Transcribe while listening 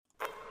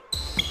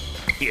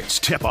It's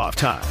tip-off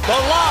time. The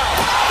line,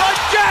 the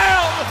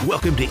jam!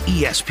 Welcome to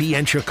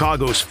ESPN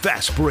Chicago's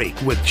Fast Break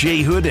with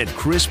Jay Hood and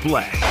Chris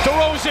Black.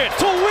 Throws it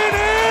to win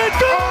it!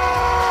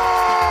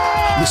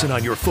 Goal! Listen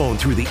on your phone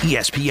through the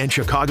ESPN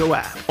Chicago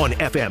app, on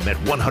FM at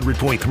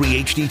 100.3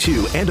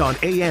 HD2, and on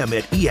AM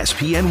at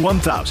ESPN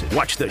 1000.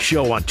 Watch the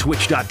show on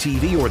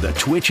twitch.tv or the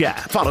Twitch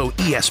app. Follow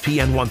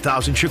ESPN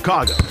 1000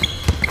 Chicago.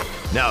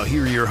 Now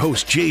here are your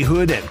hosts, Jay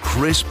Hood and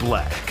Chris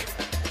Black.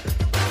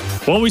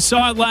 Well, we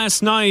saw it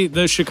last night.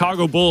 The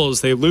Chicago Bulls,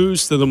 they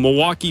lose to the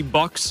Milwaukee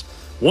Bucks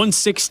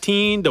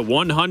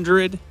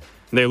 116-100.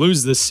 They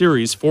lose the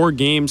series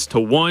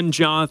 4-1,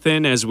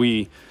 Jonathan, as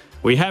we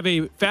have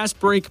a fast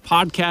break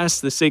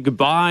podcast to say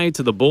goodbye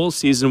to the Bulls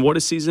season. What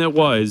a season it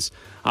was.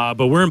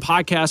 But we're in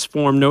podcast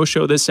form. No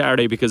show this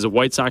Saturday because of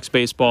White Sox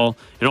baseball,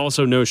 and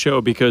also no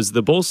show because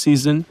the Bulls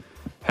season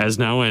has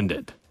now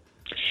ended.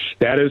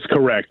 That is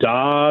correct.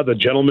 The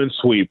gentleman's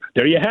sweep.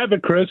 There you have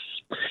it, Chris.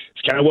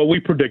 It's kind of what we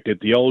predicted,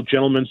 the old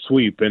gentleman's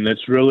sweep, and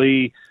it's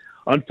really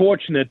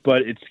unfortunate,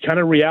 but it's kind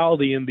of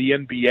reality in the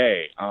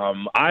NBA.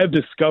 I've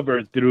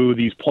discovered through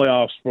these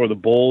playoffs for the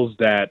Bulls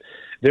that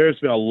there's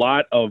been a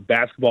lot of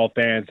basketball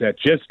fans that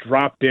just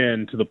dropped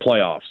into the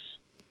playoffs.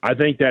 I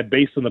think that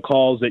based on the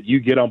calls that you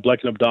get on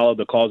Black and Abdallah,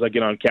 the calls I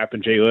get on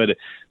Captain Jay Hood,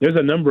 there's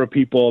a number of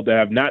people that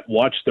have not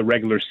watched the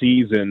regular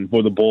season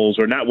for the Bulls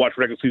or not watched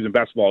regular season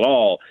basketball at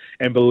all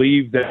and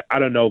believe that, I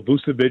don't know,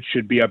 Vucevic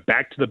should be a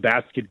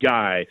back-to-the-basket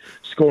guy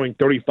scoring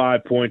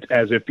 35 points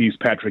as if he's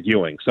Patrick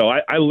Ewing. So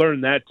I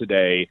learned that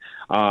today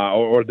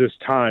or this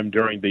time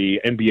during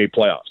the NBA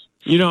playoffs.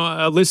 You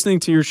know,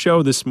 listening to your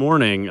show this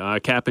morning,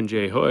 Captain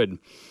Jay Hood,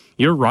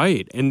 you're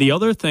right. And the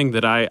other thing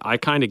that I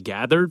kind of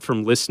gathered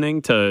from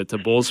listening to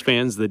Bulls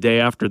fans the day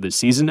after the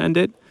season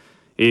ended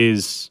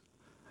is,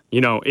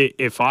 you know,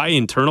 if I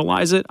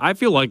internalize it, I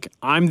feel like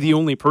I'm the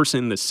only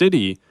person in the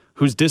city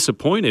who's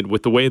disappointed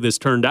with the way this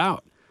turned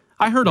out.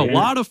 I heard a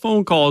lot of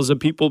phone calls of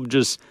people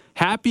just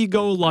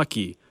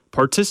happy-go-lucky,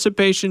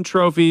 participation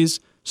trophies,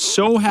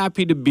 so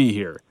happy to be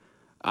here.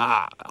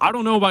 I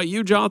don't know about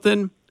you,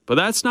 Jonathan, but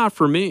that's not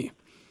for me.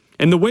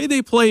 And the way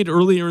they played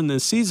earlier in the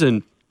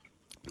season,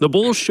 the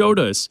Bulls showed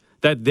us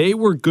that they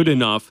were good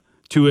enough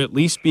to at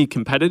least be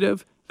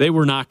competitive. They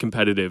were not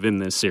competitive in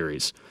this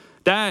series.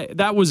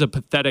 That was a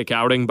pathetic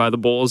outing by the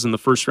Bulls in the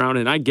first round,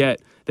 and I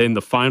get that in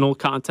the final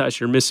contest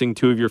you're missing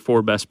 2 of your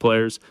 4 best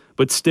players,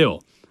 but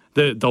still,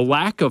 the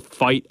lack of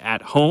fight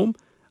at home,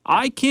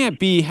 I can't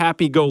be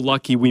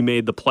happy-go-lucky we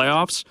made the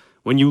playoffs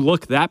when you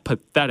look that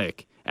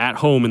pathetic at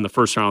home in the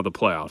first round of the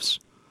playoffs.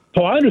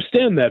 So I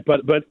understand that,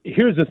 but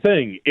here's the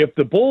thing. If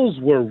the Bulls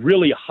were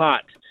really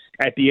hot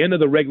at the end of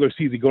the regular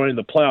season going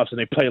into the playoffs and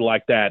they play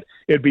like that,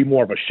 it'd be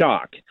more of a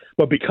shock.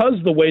 But because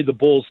of the way the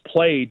Bulls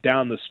played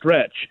down the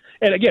stretch,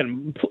 and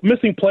again,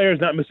 missing players,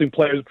 not missing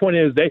players, the point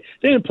is they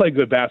didn't play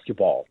good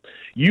basketball.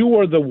 You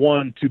were the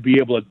one to be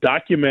able to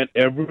document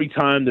every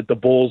time that the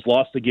Bulls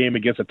lost a game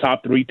against a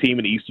top 3 team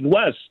in the East and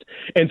West.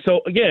 And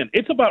so, again,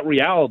 it's about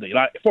reality.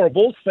 Like, for a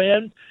Bulls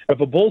fan,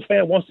 if a Bulls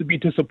fan wants to be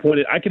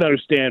disappointed, I can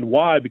understand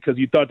why, because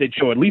you thought they'd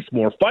show at least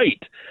more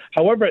fight.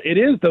 However, it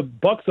is the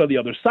Bucks on the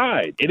other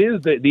side. It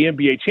is the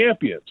NBA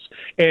champions.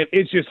 And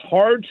it's just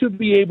hard to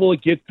be able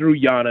to get through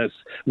Giannis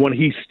when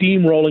he's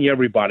steamrolling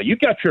everybody. You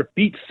got your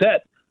feet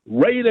set,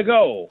 ready to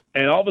go,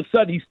 and all of a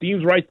sudden he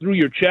steams right through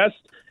your chest,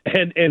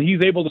 and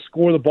he's able to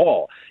score the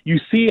ball. You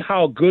see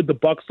how good the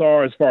Bucks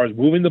are as far as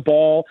moving the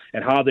ball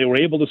and how they were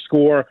able to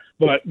score.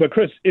 But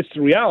Chris, it's the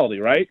reality,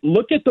 right?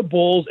 Look at the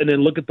Bulls and then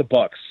look at the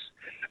Bucks.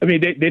 I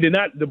mean, they did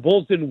not. The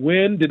Bulls didn't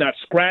win, did not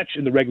scratch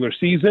in the regular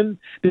season.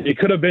 They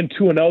could have been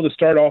 2-0 to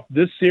start off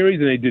this series,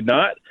 and they did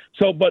not.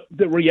 So, but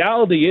the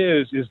reality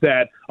is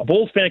that a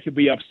Bulls fan could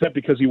be upset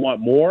because you want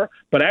more,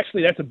 but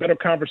actually that's a better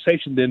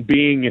conversation than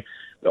being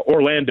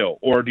Orlando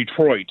or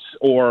Detroit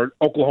or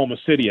Oklahoma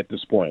City at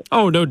this point.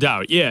 Oh, no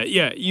doubt.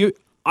 Yeah.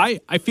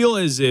 I feel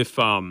as if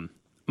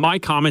my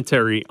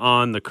commentary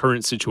on the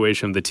current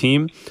situation of the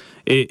team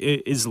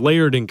is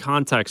layered in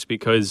context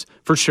because,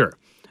 for sure,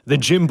 the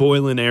Jim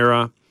Boylan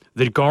era,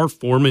 the Gar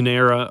Forman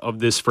era of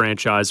this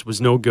franchise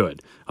was no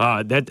good.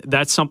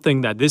 That's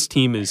something that this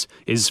team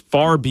is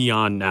far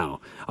beyond now.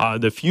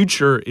 The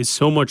future is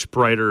so much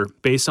brighter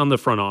based on the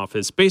front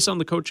office, based on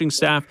the coaching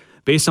staff,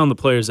 based on the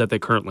players that they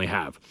currently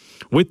have.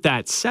 With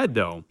that said,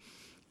 though,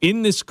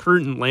 in this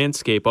current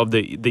landscape of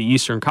the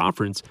Eastern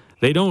Conference,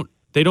 they don't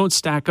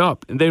stack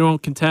up and they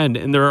don't contend,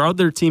 and there are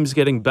other teams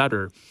getting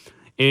better.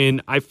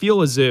 And I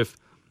feel as if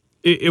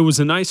it was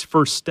a nice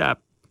first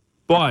step,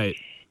 but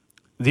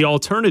the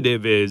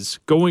alternative is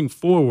going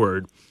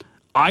forward,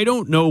 I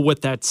don't know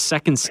what that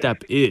second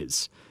step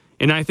is.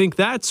 And I think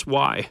that's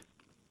why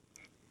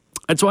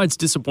it's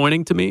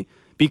disappointing to me,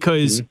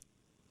 because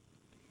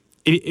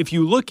if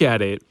you look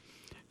at it,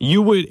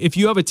 if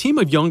you have a team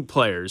of young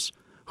players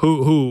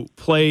who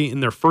play in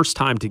their first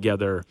time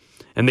together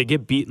and they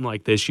get beaten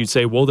like this, you'd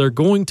say, well, they're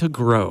going to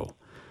grow,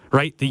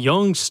 right? The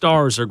young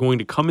stars are going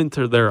to come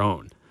into their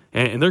own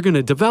and they're going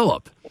to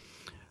develop.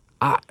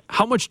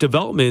 How much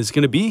development is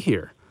going to be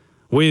here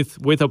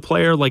with a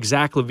player like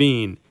Zach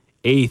LaVine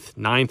 8th,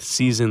 9th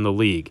season in the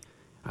league.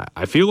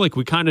 I feel like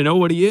we kind of know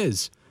what he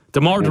is.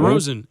 DeMar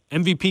DeRozan,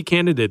 MVP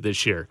candidate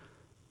this year.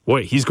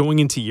 What, he's going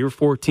into year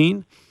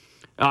 14?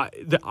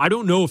 I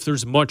don't know if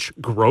there's much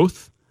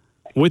growth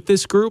with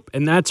this group,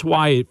 and that's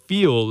why it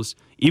feels,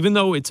 even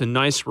though it's a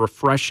nice,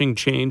 refreshing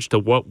change to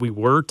what we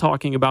were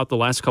talking about the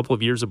last couple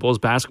of years of Bulls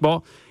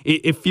basketball,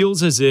 it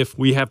feels as if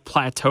we have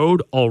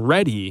plateaued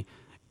already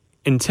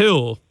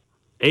until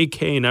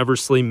AK and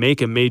Eversley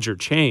make a major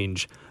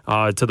change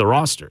to the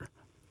roster.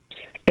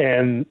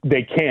 And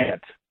they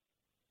can't.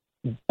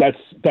 That's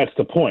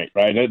the point,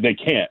 right? They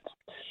can't.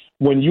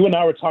 When you and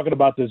I were talking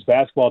about this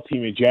basketball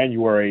team in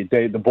January,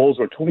 the Bulls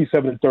were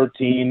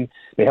 27-13.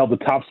 They held the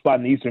top spot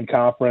in the Eastern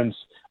Conference,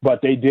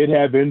 but they did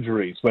have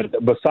injuries. But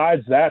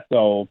besides that,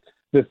 though,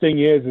 the thing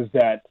is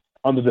that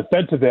on the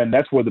defensive end,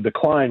 that's where the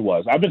decline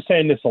was. I've been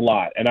saying this a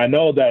lot, and I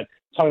know that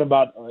talking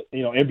about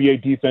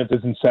NBA defense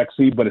isn't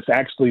sexy, but it's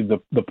actually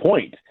the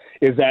point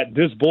is that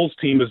this Bulls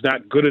team is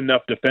not good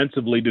enough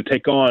defensively to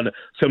take on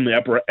some of the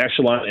upper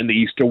echelon in the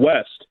East or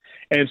West.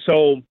 And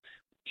so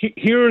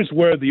here's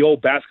where the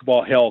old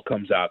basketball hell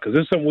comes out, because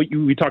this is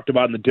something we talked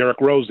about in the Derrick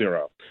Rose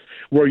era,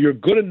 where you're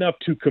good enough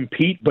to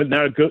compete but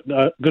not good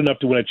enough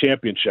to win a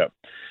championship.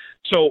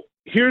 So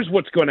here's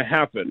what's going to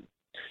happen.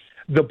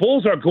 The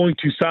Bulls are going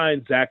to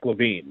sign Zach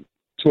LaVine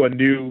to a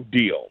new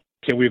deal.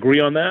 Can we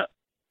agree on that?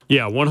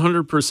 Yeah,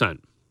 100%.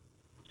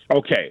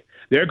 Okay.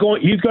 He's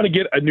going to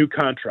get a new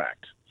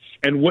contract.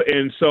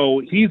 And so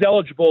he's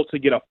eligible to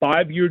get a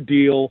 5-year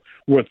deal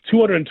worth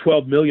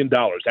 $212 million.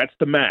 That's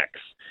the max.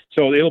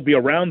 So it'll be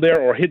around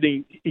there or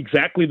hitting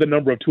exactly the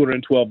number of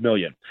 $212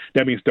 million.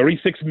 That means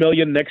 $36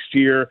 million next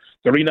year,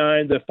 $39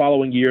 million the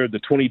following year, the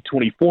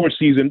 2024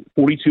 season,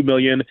 $42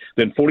 million,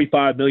 then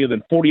 $45 million,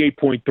 then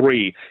 $48.3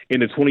 million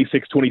in the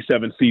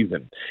 26-27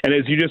 season. And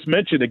as you just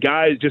mentioned, the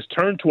guy just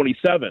turned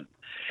 27.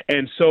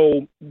 And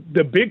so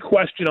the big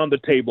question on the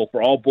table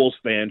for all Bulls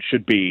fans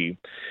should be,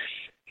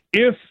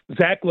 if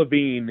Zach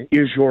LaVine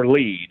is your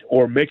lead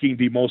or making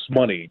the most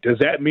money, does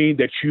that mean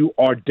that you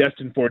are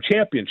destined for a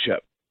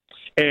championship?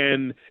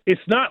 And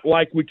it's not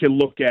like we can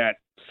look at,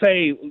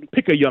 say,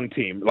 pick a young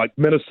team like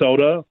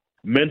Minnesota,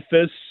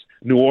 Memphis,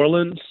 New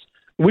Orleans.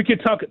 We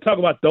could talk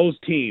about those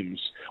teams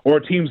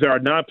or teams that are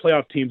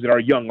non-playoff teams that are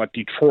young, like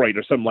Detroit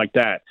or something like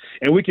that.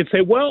 And we could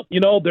say, well,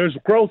 there's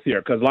growth here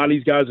because a lot of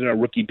these guys are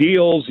in rookie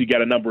deals. You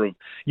got a number of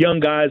young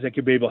guys that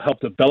could be able to help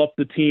develop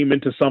the team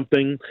into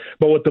something.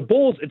 But with the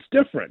Bulls, it's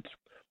different.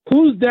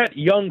 Who's that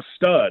young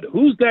stud?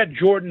 Who's that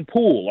Jordan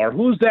Poole? Or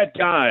who's that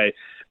guy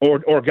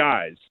or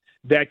guys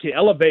that can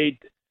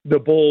elevate the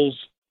Bulls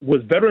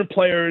with veteran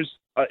players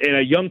and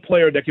a young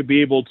player that could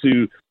be able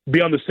to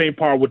be on the same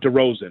par with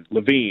DeRozan,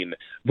 LaVine,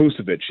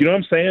 Vucevic? You know what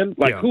I'm saying?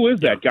 Who is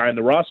that guy in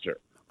the roster?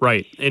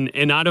 Right.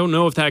 And I don't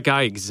know if that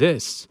guy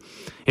exists.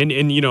 And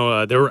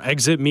there were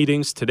exit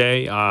meetings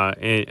today,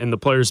 and the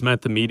players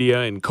met the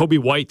media, and Kobe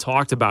White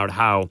talked about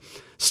how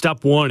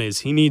step one is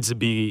he needs to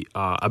be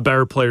a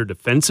better player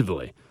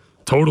defensively.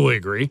 Totally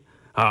agree.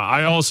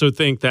 I also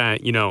think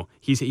that,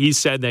 he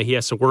said that he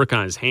has to work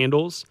on his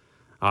handles.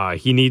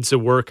 He needs to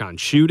work on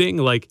shooting.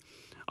 Like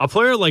a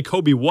player like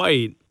Kobe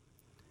White,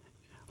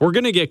 we're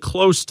going to get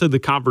close to the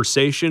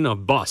conversation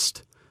of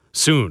bust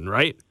soon,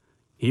 right?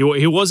 He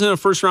wasn't a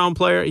first-round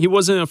player. He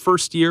wasn't a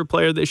first-year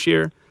player this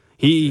year.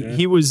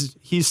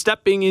 He's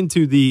stepping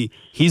into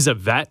he's a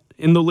vet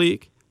in the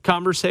league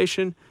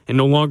conversation and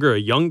no longer a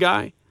young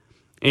guy.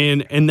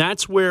 And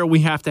that's where we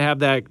have to have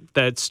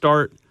that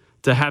start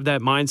to have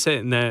that mindset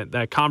and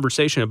that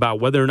conversation about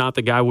whether or not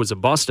the guy was a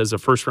bust as a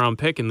first-round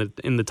pick in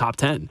the top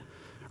 10,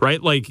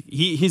 right? Like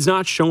he's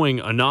not showing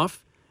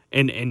enough,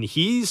 and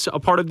he's a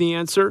part of the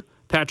answer.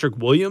 Patrick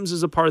Williams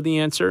is a part of the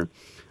answer.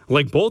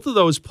 Like both of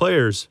those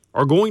players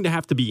are going to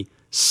have to be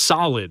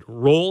solid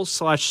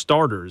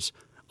role/starters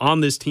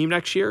on this team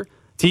next year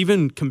to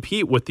even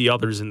compete with the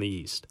others in the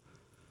East.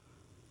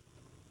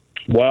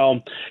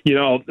 Well,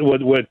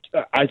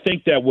 I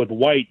think that with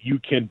White, you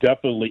can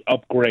definitely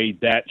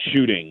upgrade that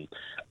shooting.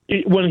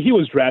 When he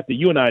was drafted,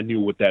 you and I knew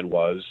what that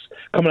was.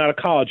 Coming out of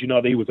college,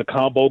 that he was a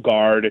combo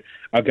guard,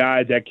 a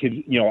guy that could,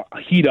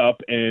 heat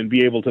up and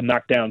be able to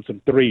knock down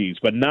some threes,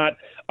 but not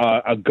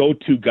a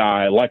go-to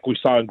guy like we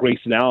saw in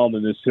Grayson Allen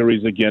in this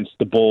series against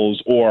the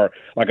Bulls or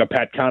like a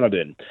Pat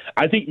Connaughton.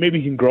 I think maybe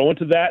he can grow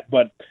into that,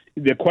 but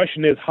the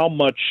question is how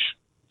much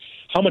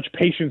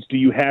patience do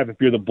you have if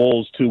you're the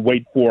Bulls to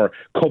wait for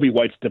Kobe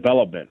White's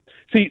development?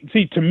 See,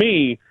 to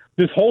me,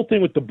 this whole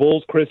thing with the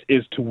Bulls, Chris,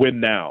 is to win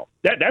now.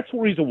 That's the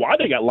reason why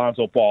they got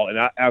Lonzo Ball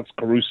and Alex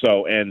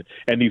Caruso and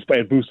these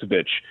players,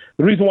 Vucevic.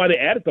 The reason why they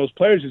added those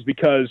players is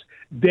because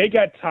they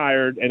got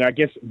tired, and I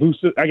guess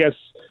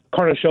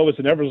Karnisovas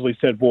and Eversley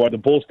said, boy, the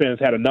Bulls fans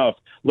had enough.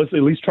 Let's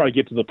at least try to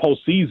get to the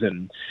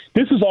postseason.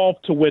 This is all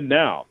to win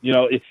now.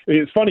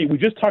 It's funny. We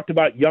just talked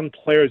about young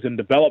players in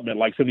development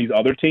like some of these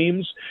other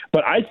teams,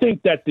 but I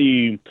think that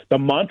the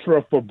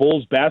mantra for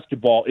Bulls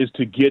basketball is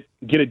to get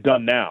it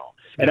done now.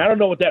 And I don't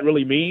know what that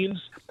really means,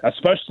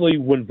 especially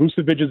when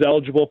Vucevic is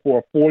eligible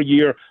for a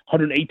 4-year,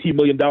 $118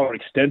 million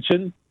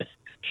extension.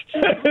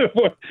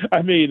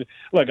 I mean,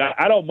 look,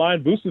 I don't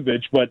mind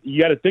Vucevic, but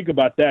you got to think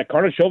about that.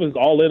 Karnisovas is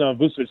all in on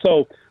Vucevic.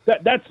 So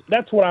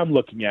that's what I'm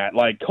looking at.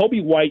 Like Kobe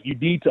White, you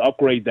need to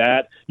upgrade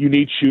that. You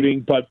need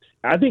shooting. But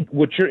I think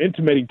what you're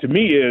intimating to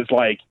me is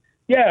like,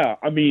 yeah,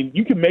 I mean,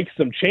 you can make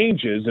some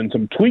changes and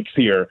some tweaks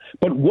here,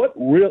 but what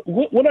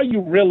are you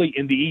really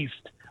in the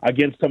East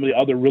against some of the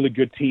other really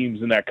good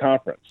teams in that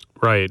conference?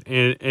 Right,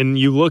 and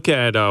you look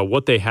at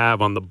what they have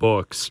on the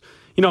books.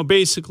 You know,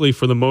 basically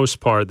for the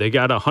most part, they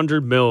got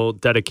 $100 million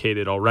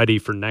dedicated already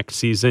for next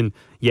season.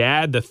 You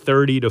add the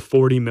 30 to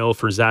 40 mil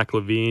for Zach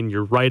LaVine,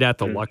 you're right at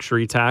the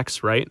luxury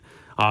tax, right?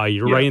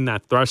 You're right in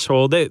that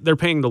threshold. They're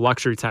paying the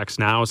luxury tax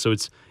now, so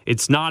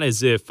it's not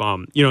as if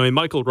and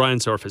Michael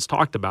Reinsdorf has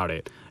talked about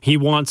it. He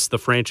wants the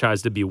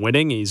franchise to be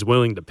winning. He's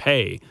willing to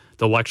pay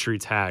the luxury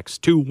tax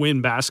to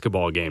win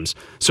basketball games.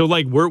 So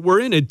like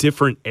we're in a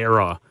different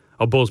era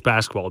of Bulls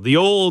basketball. The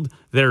old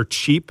they're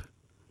cheap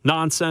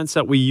nonsense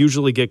that we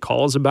usually get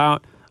calls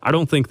about, I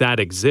don't think that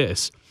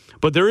exists.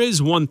 But there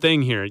is one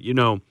thing here,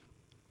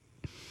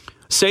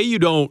 say you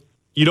don't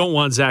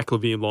want Zach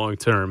LaVine long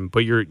term, but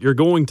you're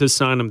going to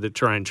sign him to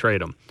try and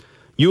trade him.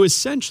 You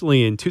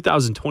essentially in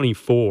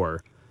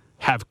 2024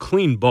 have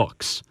clean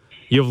books.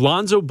 You have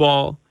Lonzo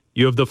Ball,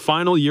 you have the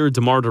final year of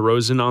DeMar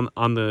DeRozan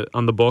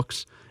on the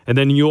books, and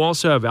then you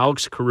also have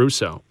Alex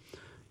Caruso.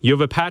 You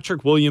have a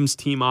Patrick Williams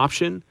team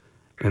option,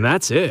 and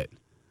that's it.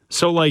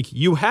 So like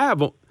you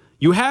have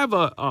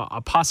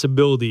a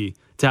possibility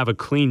to have a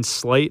clean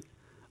slate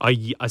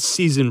a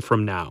season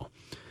from now.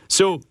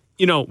 So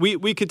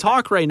we could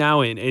talk right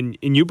now, and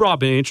you brought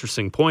up an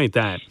interesting point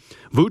that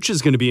Vooch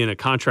is going to be in a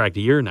contract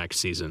year next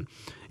season.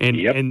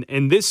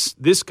 And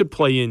this could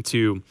play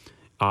into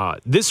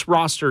this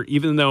roster,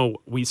 even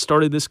though we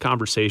started this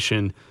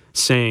conversation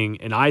saying,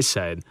 and I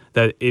said,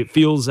 that it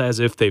feels as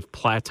if they've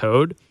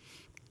plateaued.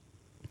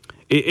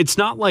 It's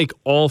not like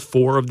all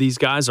four of these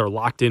guys are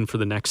locked in for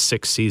the next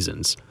 6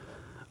 seasons.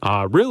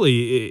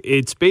 Really,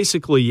 it's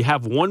basically you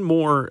have one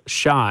more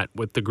shot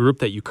with the group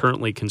that you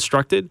currently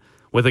constructed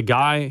with a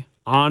guy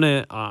on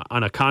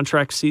a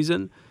contract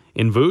season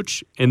in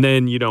Vooch, and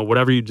then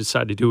whatever you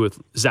decide to do with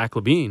Zach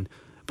LaVine.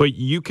 But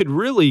you could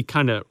really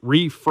kind of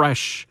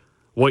refresh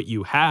what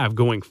you have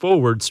going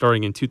forward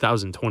starting in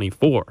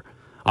 2024.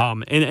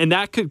 And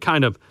that could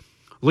kind of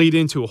lead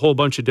into a whole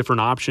bunch of different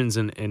options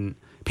and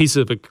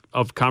pieces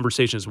of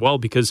conversation as well,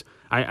 because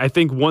I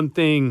think one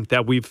thing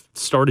that we've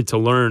started to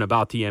learn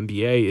about the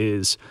NBA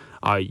is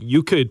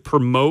you could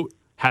promote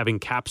having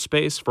cap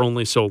space for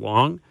only so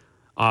long,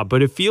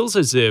 but it feels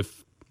as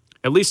if,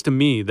 at least to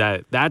me,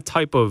 that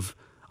type of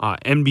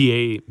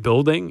NBA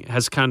building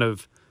has kind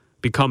of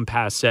become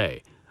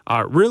passé.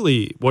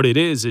 Really, what it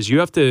is you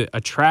have to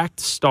attract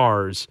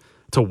stars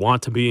to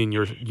want to be in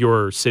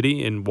your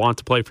city and want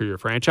to play for your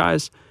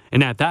franchise.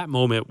 And at that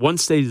moment,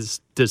 once they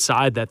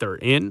decide that they're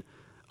in,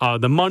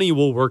 the money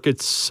will work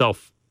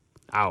itself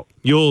out.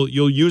 You'll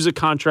use a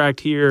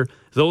contract here.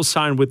 They'll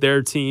sign with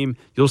their team.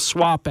 You'll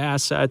swap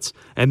assets,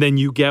 and then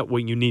you get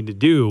what you need to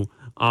do.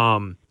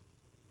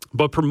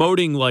 But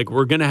promoting like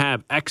we're going to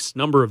have X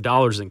number of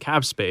dollars in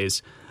cap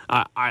space,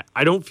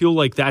 I don't feel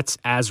like that's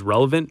as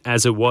relevant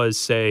as it was,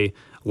 say,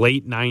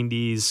 late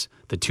 90s,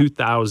 the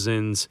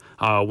 2000s,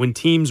 when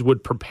teams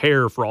would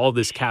prepare for all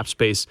this cap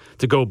space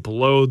to go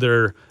below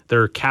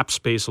their cap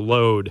space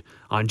load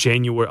on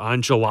July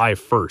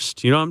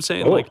 1st. You know what I'm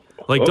saying?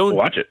 Don't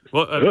watch it.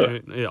 Well,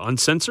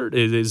 uncensored?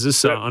 Is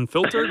this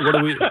unfiltered? What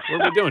are we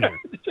doing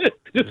here?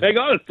 Just hang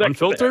on a second.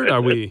 Unfiltered?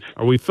 Are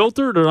we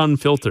filtered or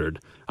unfiltered?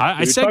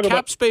 I said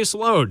cap space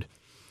load.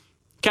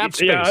 Cap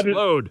space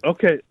load.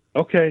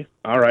 Okay.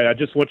 All right. I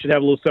just want you to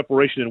have a little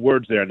separation in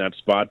words there in that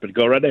spot, but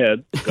go right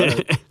ahead. Go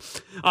ahead.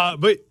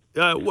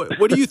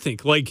 What do you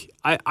think? Like,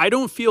 I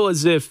don't feel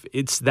as if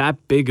it's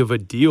that big of a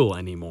deal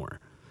anymore,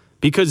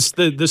 because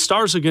the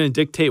stars are going to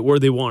dictate where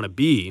they want to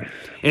be,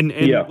 and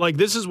like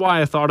this is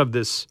why I thought of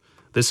this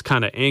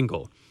kind of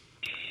angle.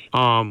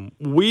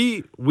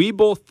 We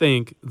both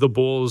think the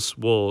Bulls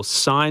will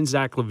sign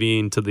Zach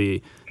LaVine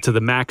to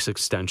the max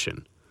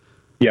extension.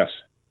 Yes.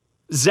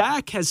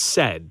 Zach has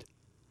said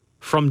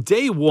from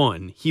day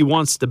one he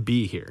wants to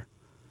be here.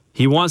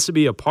 He wants to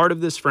be a part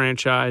of this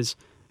franchise,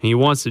 and he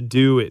wants to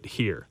do it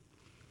here.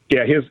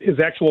 Yeah, his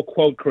actual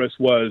quote, Chris,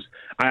 was,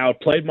 "I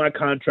outplayed my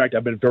contract.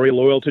 I've been very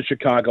loyal to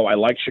Chicago. I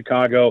like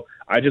Chicago.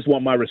 I just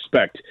want my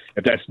respect.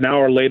 If that's now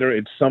or later,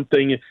 it's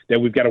something that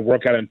we've got to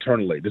work out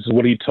internally." This is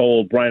what he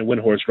told Brian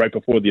Windhorst right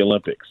before the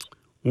Olympics.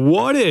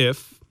 What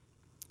if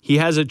he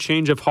has a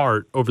change of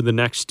heart over the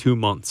next 2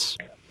 months?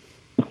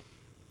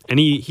 And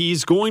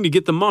he's going to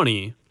get the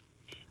money,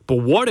 but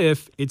what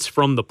if it's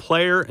from the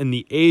player and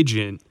the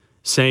agent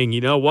saying, you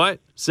know what,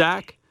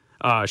 Zach,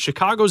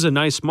 Chicago's a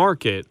nice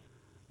market,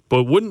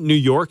 but wouldn't New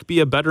York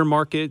be a better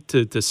market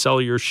to sell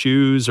your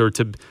shoes or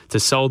to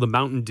sell the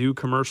Mountain Dew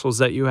commercials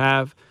that you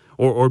have?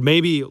 Or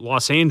maybe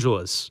Los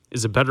Angeles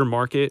is a better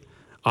market.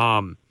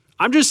 I'm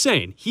just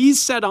saying,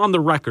 he's said on the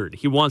record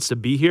he wants to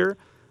be here,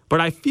 but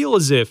I feel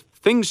as if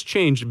things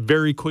change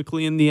very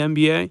quickly in the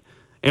NBA.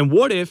 And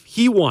what if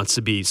he wants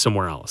to be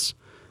somewhere else?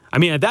 I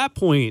mean, at that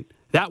point,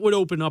 that would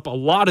open up a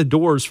lot of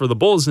doors for the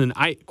Bulls, and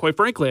quite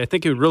frankly, I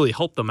think it would really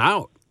help them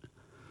out.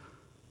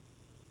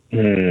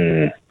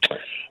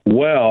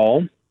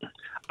 Well,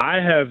 I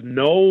have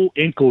no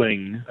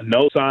inkling,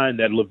 no sign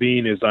that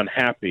LaVine is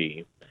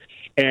unhappy.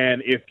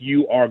 And if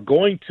you are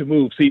going to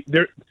move, see,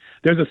 there's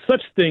a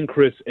such thing,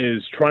 Chris,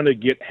 is trying to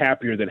get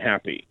happier than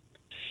happy.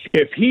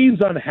 If he's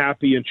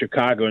unhappy in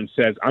Chicago and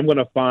says, I'm going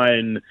to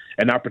find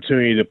an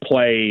opportunity to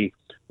play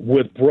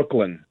with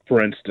Brooklyn,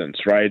 for instance,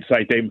 right? It's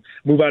like they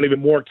move out even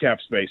more cap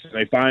space and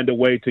they find a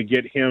way to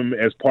get him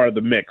as part of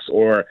the mix.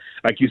 Or,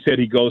 like you said,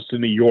 he goes to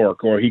New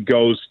York or he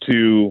goes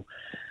to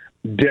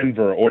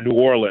Denver or New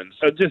Orleans,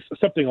 just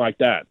something like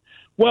that.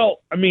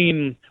 Well, I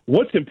mean,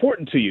 what's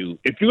important to you?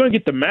 If you're going to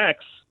get the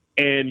max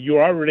and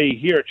you're already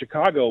here at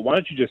Chicago, why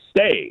don't you just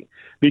stay?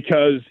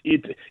 Because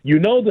you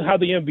know how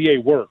the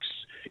NBA works.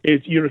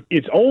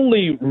 It's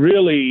only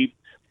really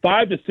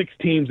 5 to 6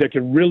 teams that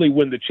can really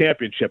win the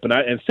championship,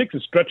 and 6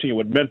 is stretching it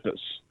with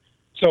Memphis.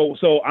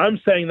 So I'm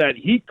saying that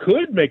he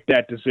could make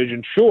that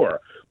decision, sure,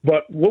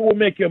 but what will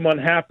make him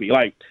unhappy?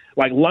 Like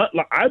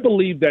I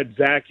believe that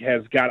Zach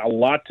has got a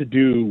lot to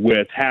do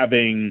with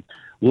having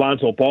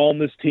Lonzo Ball on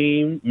this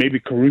team, maybe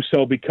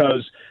Caruso,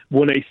 because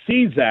when they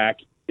see Zach,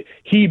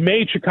 he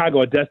made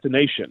Chicago a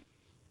destination.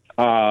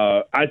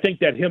 I think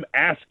that him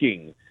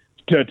asking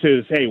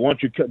to say, why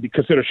don't you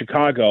consider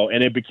Chicago,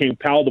 and it became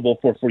palatable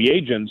for free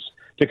agents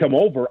to come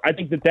over, I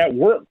think that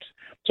worked.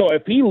 So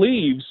if he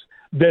leaves,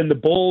 then the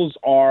Bulls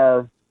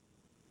are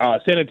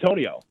San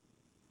Antonio.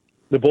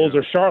 The Bulls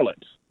are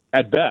Charlotte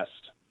at best.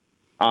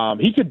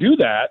 He could do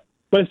that,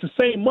 but it's the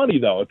same money,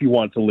 though, if you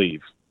want to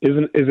leave. Is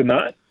it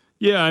not?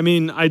 Yeah, I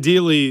mean,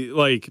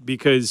 ideally,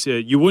 because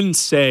you wouldn't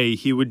say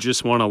he would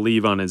just want to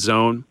leave on his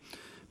own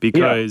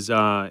because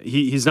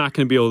he's not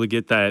going to be able to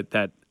get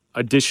that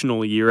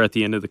additional year at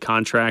the end of the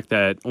contract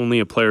that only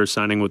a player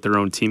signing with their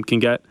own team can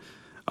get.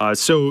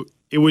 So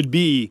it would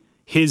be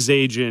his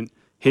agent,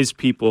 his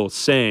people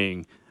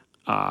saying,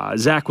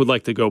 Zach would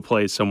like to go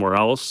play somewhere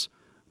else,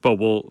 but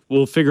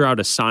we'll figure out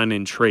a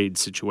sign-and trade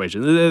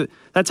situation.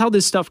 That's how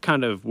this stuff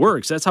kind of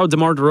works. That's how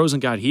DeMar DeRozan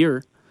got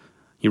here.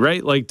 You're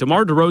right? Like,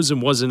 DeMar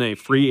DeRozan wasn't a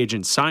free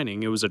agent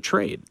signing. It was a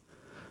trade.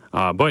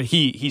 But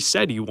he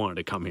said he wanted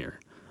to come here.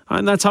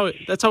 And that's how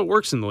it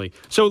works in the league.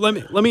 So let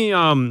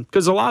me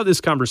because a lot of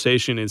this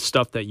conversation is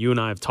stuff that you and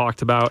I have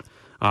talked about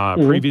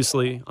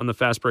previously on the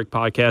Fast Break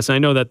podcast. And I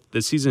know that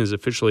the season is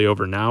officially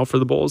over now for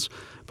the Bulls,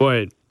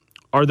 but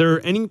are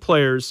there any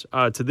players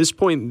to this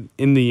point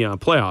in the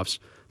playoffs?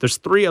 There's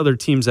 3 other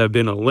teams that have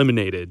been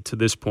eliminated to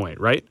this point,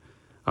 right?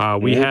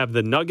 We have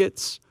the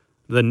Nuggets,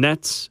 the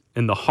Nets,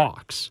 and the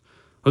Hawks.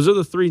 Those are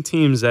the 3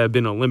 teams that have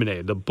been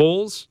eliminated: the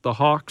Bulls, the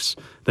Hawks,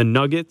 the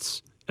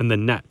Nuggets, and the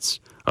Nets.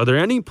 Are there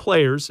any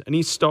players,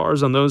 any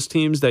stars on those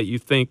teams that you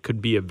think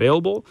could be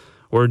available,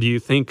 or do you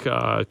think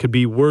could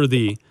be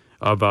worthy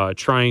of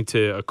trying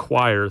to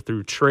acquire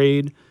through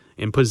trade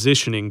and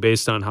positioning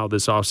based on how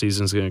this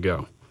offseason is going to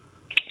go?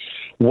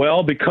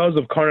 Well, because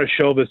of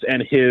Karnisovas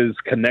and his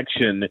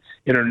connection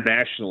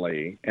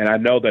internationally, and I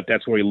know that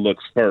that's where he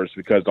looks first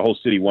because the whole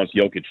city wants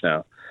Jokic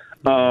now,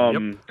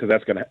 because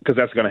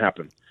that's gonna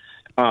happen.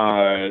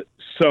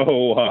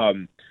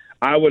 So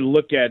I would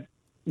look at,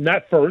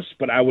 not first,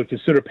 but I would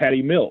consider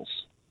Patty Mills.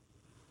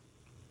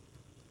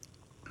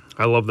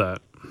 I love that.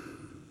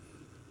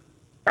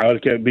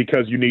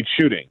 Because you need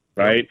shooting,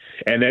 right?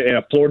 And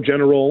a floor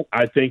general,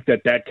 I think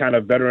that kind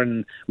of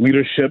veteran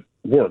leadership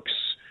works.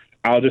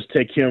 I'll just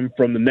take him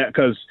from the net,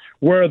 because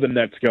where are the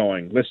Nets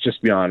going? Let's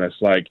just be honest.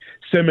 Like,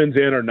 Simmons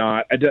in or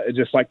not,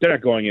 just like, they're not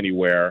going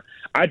anywhere.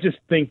 I just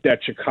think that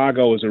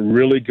Chicago is a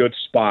really good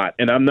spot,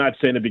 and I'm not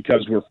saying it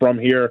because we're from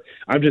here.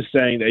 I'm just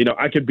saying that,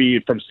 I could be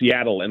from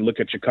Seattle and look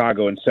at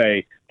Chicago and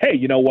say, hey,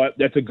 you know what?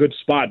 That's a good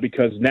spot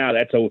because now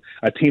that's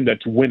a team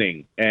that's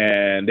winning,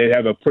 and they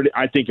have a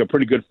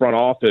pretty good front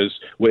office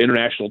with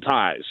international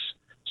ties.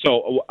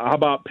 So how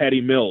about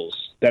Patty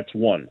Mills? That's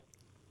one.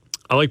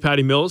 I like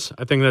Patty Mills.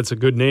 I think that's a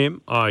good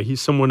name.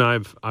 He's someone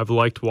I've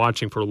liked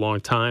watching for a long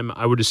time.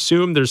 I would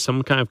assume there's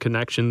some kind of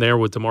connection there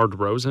with DeMar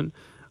DeRozan.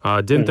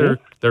 Didn't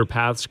their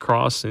paths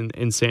cross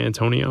in San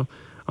Antonio?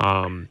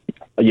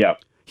 Yeah.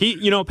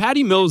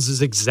 Patty Mills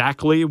is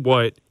exactly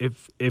what,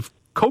 if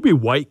Kobe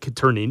White could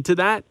turn into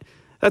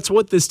that's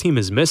what this team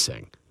is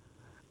missing.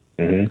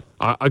 Mm-hmm.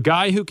 A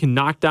guy who can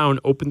knock down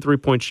open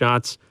three-point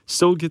shots,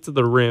 still get to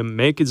the rim,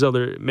 make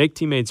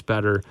teammates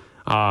better,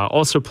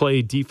 also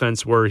play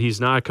defense where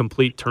he's not a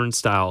complete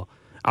turnstile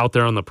out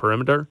there on the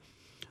perimeter.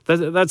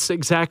 That's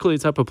exactly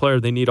the type of player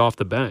they need off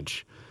the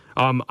bench.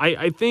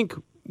 I think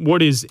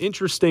what is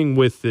interesting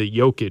with the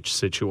Jokic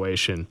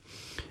situation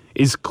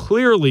is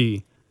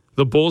clearly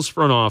the Bulls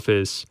front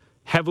office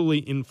heavily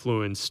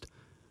influenced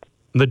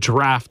the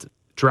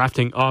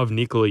drafting of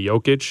Nikola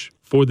Jokic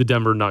for the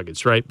Denver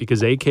Nuggets, right?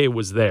 Because AK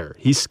was there.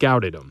 He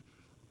scouted him.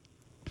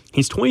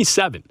 He's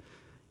 27.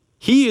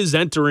 He is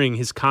entering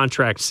his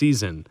contract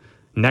season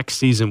next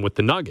season with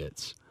the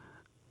Nuggets.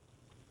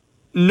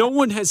 No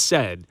one has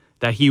said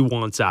that he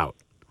wants out.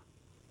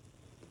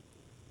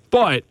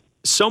 But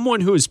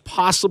someone who is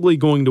possibly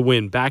going to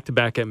win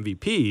back-to-back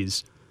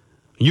MVPs,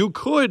 you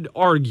could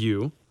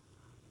argue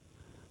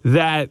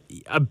that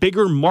a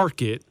bigger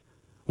market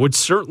would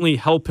certainly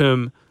help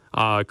him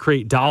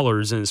create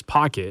dollars in his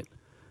pocket,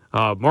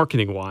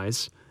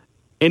 marketing-wise.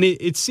 And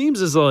it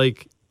seems as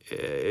like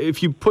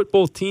if you put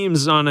both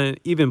teams on an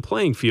even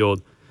playing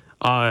field,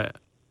 I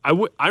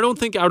don't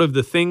think out of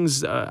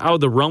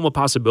the realm of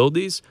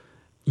possibilities,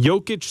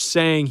 Jokic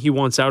saying he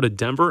wants out of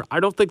Denver,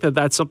 I don't think that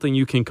that's something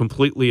you can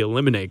completely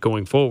eliminate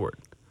going forward.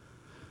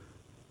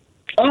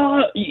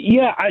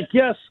 Yeah, I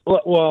guess.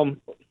 Well,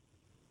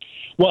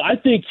 I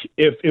think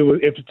if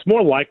it's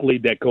more likely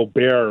that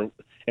Gobert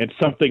and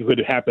something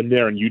could happen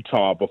there in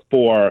Utah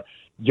before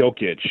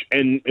Jokic,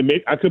 and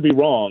maybe I could be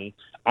wrong.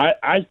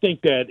 I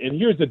think that, and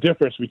here's the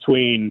difference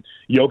between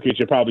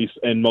Jokic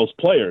and most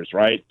players,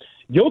 right?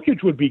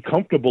 Jokic would be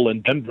comfortable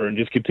in Denver and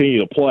just continue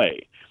to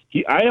play.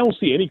 I don't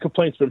see any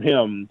complaints from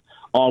him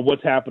on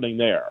what's happening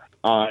there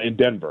in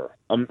Denver.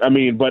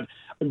 But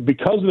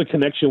because of the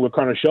connection with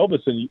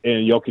Karnisovas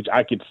and Jokic,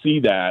 I could see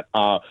that,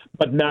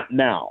 but not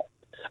now.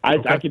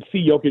 I could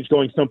see Jokic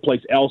going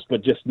someplace else,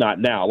 but just not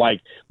now.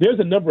 Like, there's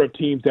a number of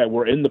teams that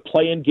were in the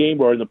play-in game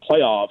or in the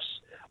playoffs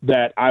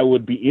that I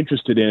would be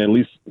interested in, at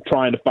least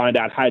trying to find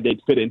out how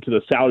they'd fit into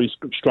the salary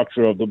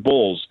structure of the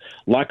Bulls,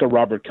 like a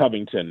Robert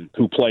Covington,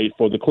 who played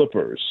for the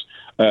Clippers,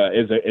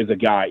 is a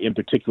guy in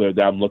particular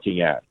that I'm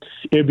looking at.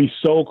 It'd be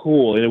so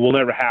cool, and it will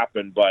never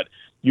happen, but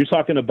you're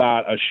talking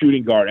about a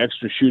shooting guard,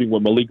 extra shooting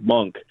with Malik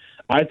Monk.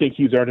 I think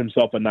he's earned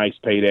himself a nice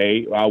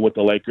payday with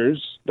the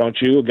Lakers, don't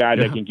you? A guy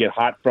that can get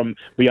hot from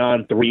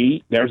beyond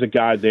three. There's a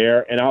guy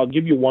there. And I'll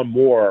give you one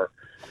more.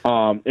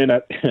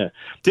 Didn't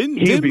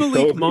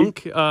Malik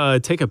Monk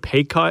take a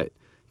pay cut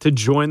to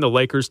join the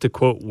Lakers to,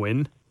 quote,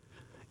 win?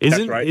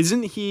 That's right.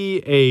 Isn't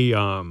he a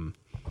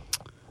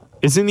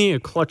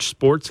Clutch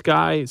Sports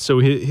guy? So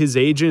his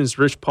agent is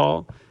Rich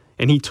Paul.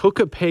 And he took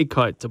a pay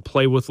cut to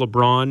play with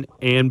LeBron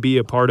and be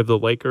a part of the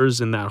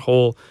Lakers in that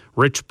whole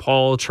Rich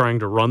Paul trying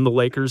to run the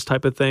Lakers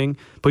type of thing.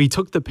 But he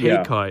took the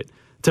pay cut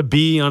to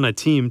be on a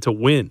team to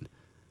win.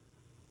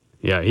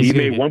 Yeah, he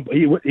made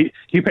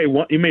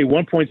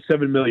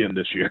 $1.7 million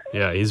this year.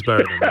 Yeah, he's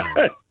better than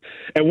that.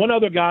 And one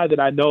other guy that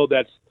I know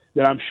that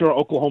I'm sure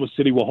Oklahoma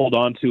City will hold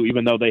on to,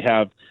 even though they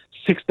have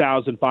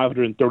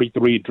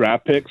 6,533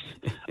 draft picks.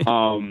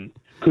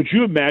 Could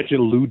you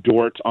imagine Lou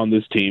Dort on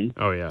this team?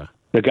 Oh yeah.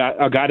 A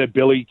guy that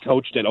Billy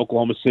coached at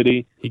Oklahoma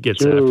City. He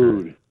gets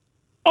after it.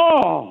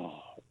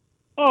 Well,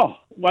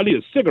 I need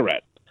a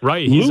cigarette.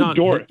 Right, he's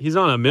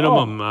on a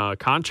minimum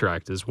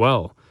contract as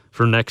well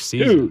for next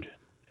season. Dude,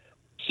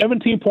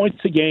 17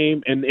 points a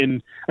game,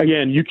 and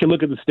again, you can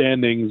look at the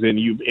standings, and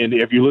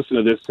if you listen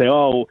to this, say,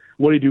 "Oh,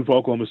 what do you do for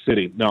Oklahoma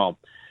City?" No,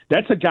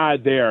 that's a guy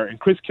there, and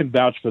Chris can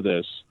vouch for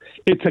this.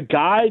 It's a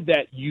guy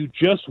that you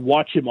just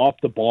watch him off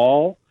the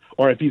ball.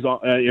 Or if he's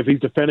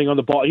defending on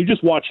the ball, you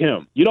just watch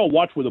him. You don't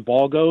watch where the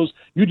ball goes.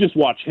 You just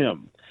watch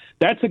him.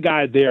 That's a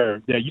guy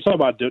there that you talk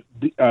about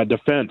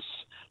defense.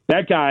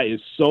 That guy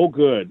is so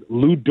good.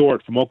 Lou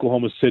Dort from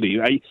Oklahoma City.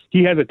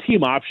 He has a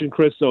team option,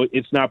 Chris, so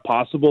it's not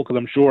possible because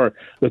I'm sure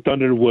the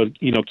Thunder would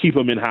keep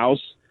him in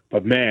house.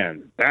 But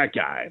man, that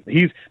guy,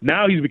 he's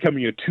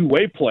becoming a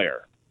two-way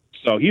player.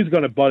 So he's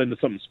going to butt into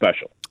something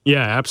special.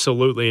 Yeah,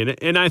 absolutely.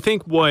 And I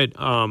think what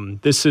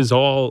this is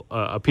all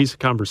a piece of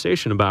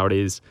conversation about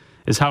is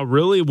how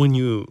really when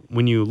you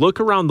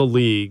look around the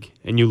league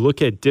and you look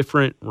at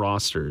different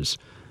rosters,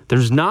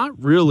 there's not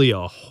really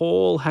a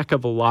whole heck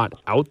of a lot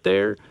out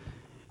there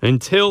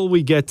until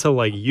we get to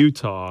like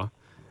Utah,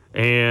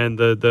 and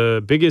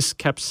the biggest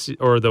kept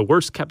or the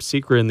worst kept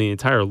secret in the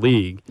entire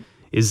league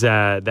is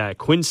that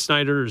Quinn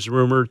Snyder is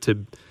rumored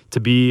to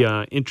be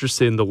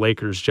interested in the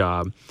Lakers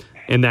job,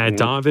 and that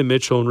Donovan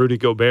Mitchell and Rudy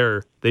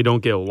Gobert, they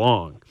don't get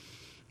along.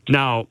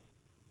 Now,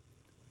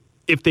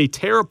 if they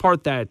tear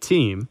apart that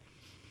team,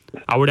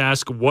 I would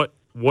ask what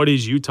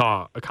is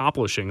Utah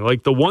accomplishing?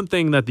 Like, the one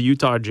thing that the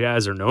Utah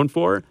Jazz are known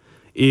for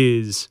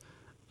is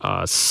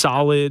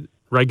solid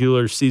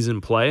regular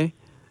season play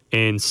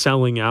and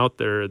selling out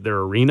their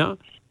arena.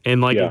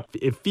 And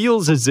it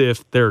feels as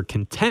if they're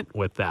content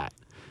with that.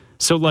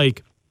 So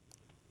like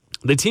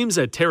the teams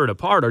that tear it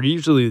apart are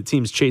usually the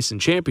teams chasing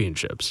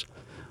championships.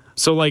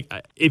 So like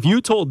if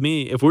you told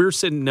me, if we were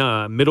sitting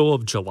middle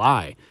of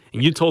July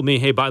and you told me,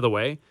 hey, by the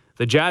way,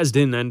 the Jazz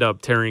didn't end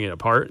up tearing it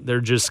apart.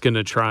 They're just going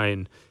to try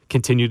and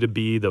continue to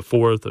be the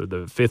fourth or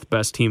the fifth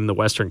best team in the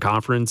Western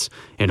Conference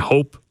and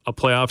hope a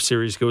playoff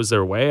series goes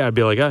their way. I'd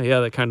be like, oh, yeah,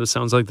 that kind of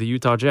sounds like the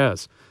Utah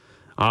Jazz.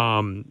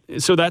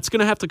 So that's going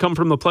to have to come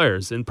from the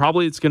players, and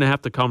probably it's going to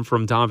have to come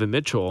from Donovan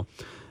Mitchell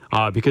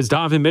because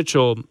Donovan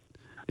Mitchell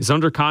is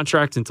under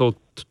contract until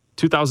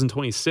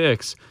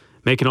 2026,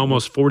 making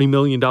almost $40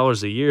 million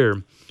a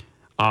year.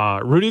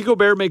 Rudy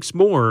Gobert makes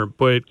more,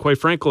 but quite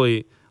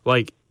frankly,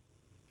 like,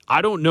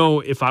 I don't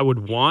know if I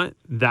would want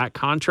that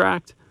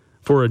contract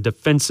for a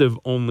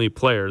defensive-only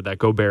player that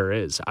Gobert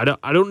is. I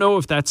don't know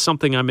if that's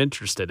something I'm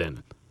interested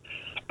in.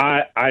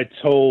 I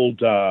told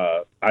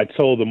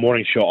the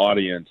morning show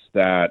audience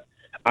that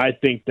I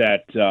think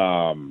that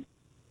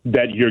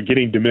that you're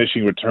getting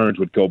diminishing returns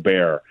with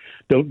Gobert.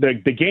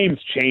 The game's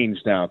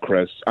changed now,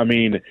 Chris. I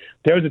mean,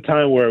 there was a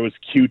time where it was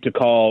cute to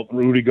call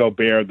Rudy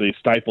Gobert the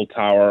Stifle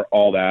Tower,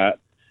 all that.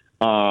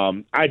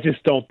 I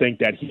just don't think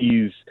that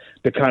he's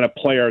the kind of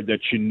player that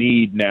you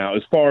need now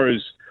as far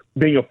as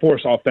being a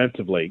force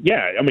offensively.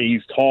 Yeah, I mean,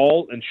 he's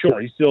tall, and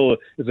sure, he still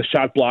is a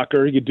shot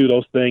blocker. He can do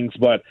those things,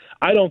 but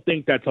I don't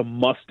think that's a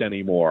must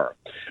anymore.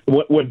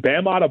 When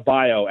Bam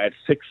Adebayo at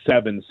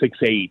 6'7",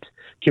 6'8",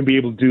 can be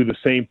able to do the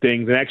same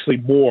things and actually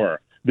more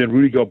than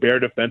Rudy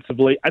Gobert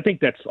defensively, I think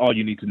that's all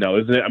you need to know,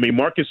 isn't it? I mean,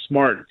 Marcus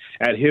Smart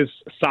at his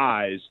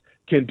size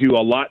can do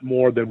a lot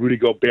more than Rudy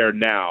Gobert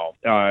now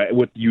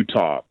with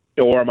Utah.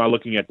 Or am I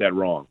looking at that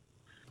wrong?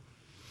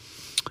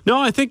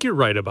 No, I think you're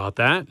right about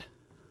that.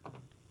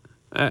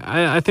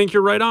 I think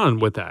you're right on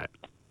with that.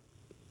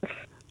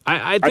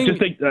 I just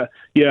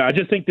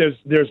think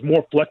there's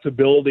more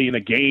flexibility in the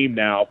game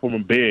now from a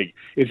big.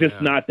 It's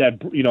just not that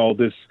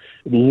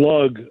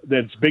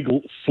this big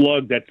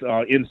slug that's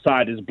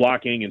inside is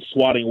blocking and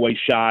swatting away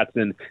shots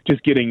and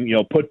just getting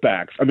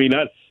putbacks. I mean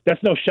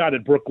that's no shot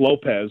at Brook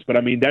Lopez, but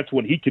I mean that's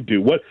what he could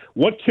do. What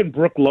can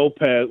Brook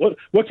Lopez?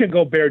 What can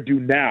Gobert do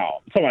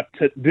now? I'm talking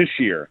about this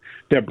year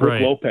that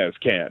Brook Lopez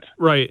can't.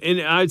 Right, and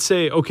I'd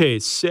say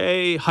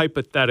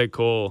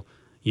hypothetical,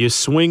 you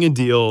swing a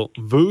deal,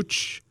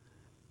 Vooch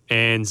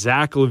and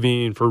Zach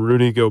LaVine for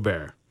Rudy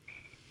Gobert.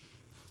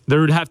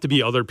 There would have to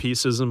be other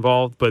pieces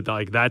involved, but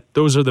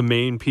those are the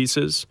main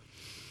pieces.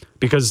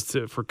 Because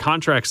for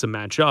contracts to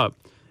match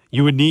up,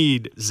 you would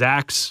need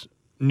Zach's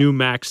new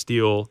max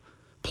deal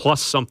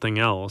plus something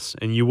else,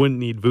 and you wouldn't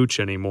need Vooch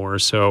anymore.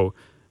 So,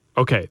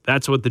 okay,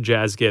 that's what the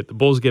Jazz get. The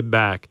Bulls get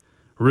back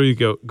Rudy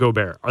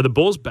Gobert. Are the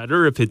Bulls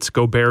better if it's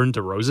Gobert and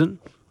DeRozan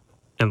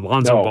and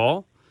Lonzo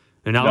Ball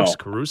and Alex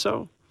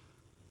Caruso?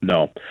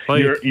 No,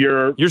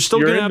 you're still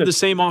going to have the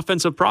same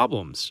offensive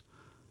problems.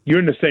 You're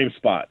in the same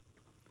spot,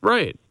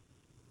 right?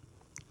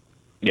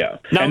 Yeah,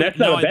 and that's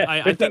not bad.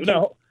 I think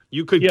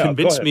you could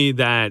convince me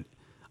that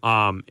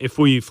if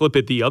we flip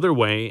it the other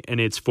way and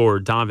it's for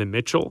Donovan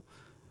Mitchell,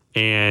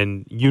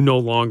 and you no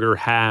longer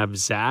have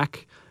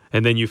Zach,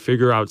 and then you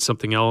figure out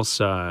something else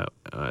at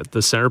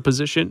the center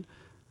position,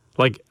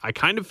 I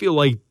kind of feel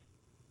like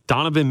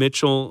Donovan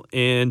Mitchell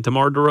and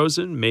DeMar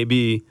DeRozan may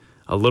be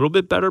a little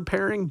bit better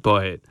pairing,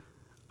 but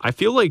I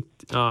feel like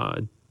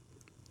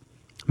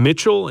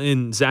Mitchell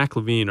and Zach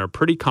LaVine are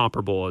pretty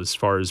comparable as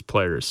far as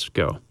players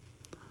go.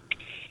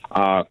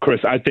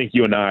 Chris, I think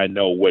you and I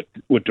know what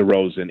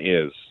DeRozan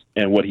is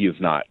and what he is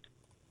not.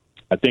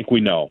 I think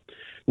we know.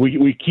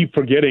 We keep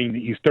forgetting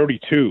he's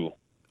 32.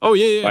 Oh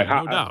yeah,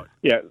 no doubt.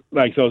 Yeah,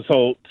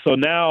 so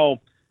now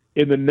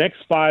in the next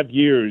 5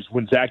 years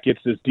when Zach gets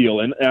this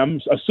deal, and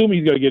I'm assuming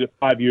he's going to get it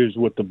 5 years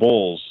with the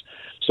Bulls.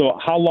 So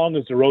how long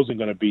is DeRozan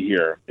going to be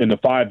here in the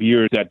 5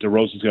 years that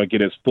DeRozan's going to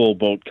get his full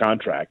boat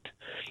contract?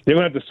 They're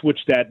going to have to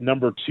switch that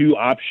number 2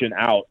 option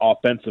out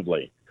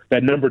offensively,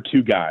 that number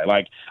 2 guy.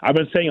 I've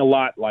been saying a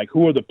lot,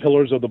 who are the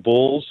pillars of the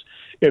Bulls?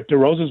 If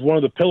DeRozan's one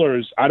of the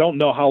pillars, I don't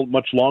know how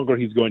much longer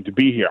he's going to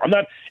be here. I'm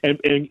not, and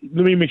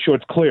let me make sure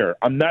it's clear,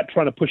 I'm not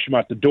trying to push him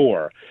out the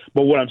door.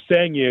 But what I'm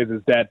saying is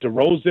that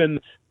DeRozan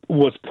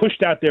was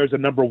pushed out there as a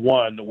number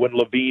 1 when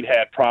LaVine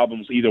had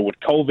problems either with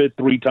COVID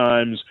 3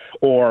 times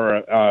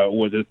or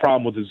with a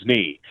problem with his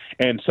knee.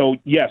 And so,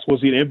 yes,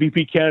 was he an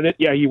MVP candidate?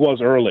 Yeah, he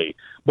was early.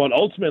 But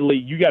ultimately,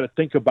 you got to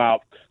think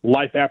about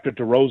life after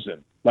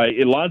DeRozan.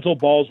 Lonzo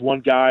Ball's one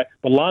guy,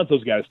 but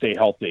Lonzo's got to stay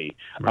healthy.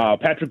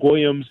 Patrick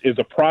Williams is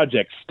a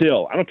project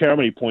still. I don't care how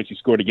many points he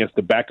scored against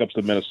the backups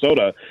of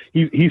Minnesota.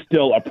 He's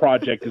still a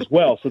project as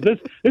well. So this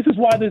is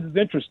why this is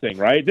interesting,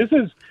 right?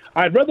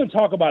 I'd rather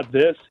talk about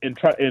this and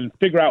try and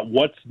figure out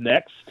what's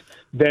next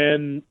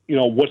than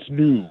what's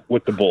new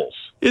with the Bulls.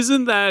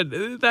 Isn't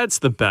that's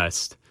the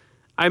best?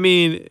 I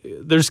mean,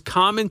 there's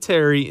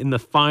commentary in the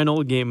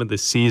final game of the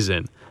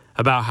season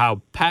about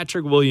how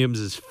Patrick Williams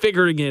is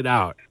figuring it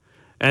out.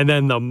 And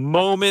then the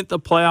moment the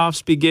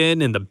playoffs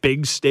begin and the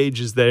big stage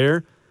is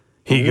there,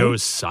 he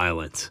goes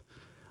silent.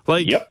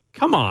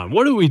 Come on,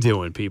 what are we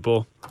doing,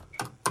 people?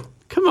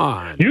 Come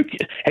on.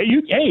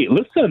 Hey,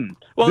 listen.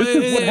 Well,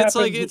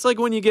 it's like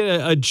when you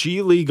get a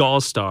G League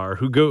All-Star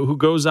who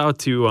goes out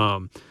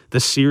to the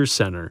Sears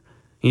Center.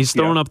 He's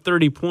throwing up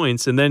 30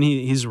 points, and then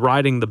he's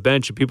riding the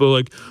bench, and people are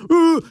like,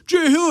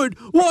 Jay Hood,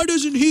 why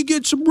doesn't he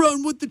get some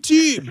run with the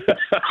team?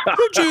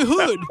 Jay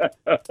Hood.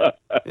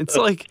 It's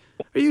like,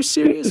 are you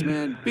serious,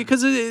 man?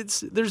 Because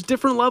there's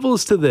different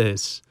levels to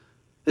this.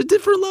 There's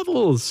different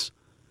levels.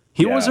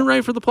 He wasn't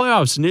right for the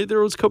playoffs. Neither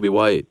was Kobe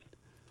White.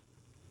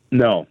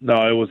 No,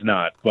 it was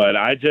not. But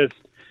I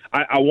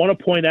want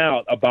to point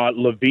out about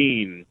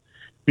LaVine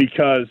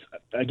because,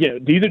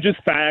 again, these are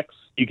just facts.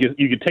 You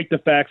can take the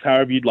facts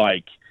however you'd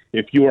like.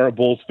 If you are a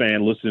Bulls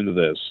fan, listen to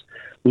this.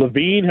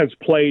 Levine has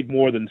played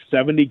more than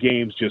 70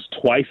 games just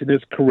twice in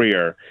his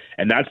career,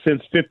 and that's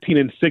since 15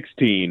 and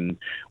 16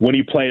 when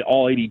he played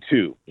all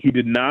 82. He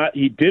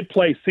did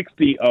play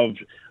 60 of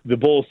the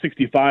Bulls'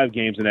 65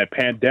 games in that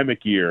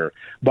pandemic year,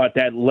 but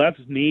that left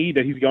knee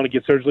that he's going to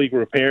get surgically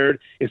repaired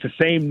is the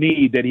same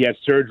knee that he had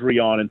surgery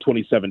on in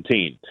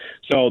 2017.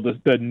 So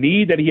the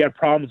knee that he had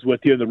problems with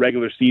here in the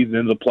regular season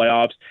and the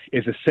playoffs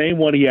is the same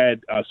one he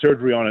had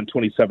surgery on in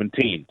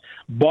 2017.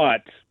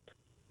 But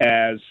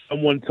as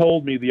someone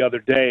told me the other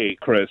day,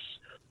 Chris,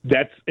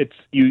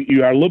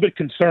 you are a little bit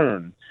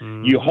concerned.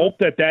 You hope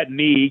that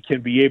knee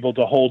can be able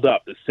to hold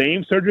up. The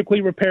same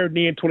surgically repaired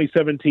knee in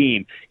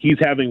 2017 he's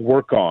having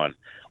work on.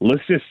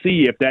 Let's just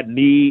see if that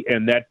knee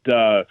and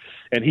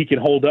he can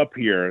hold up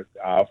here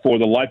for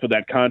the life of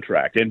that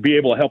contract and be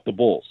able to help the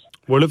Bulls.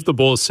 What if the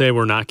Bulls say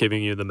we're not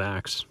giving you the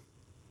max?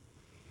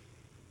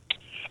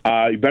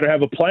 You better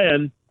have a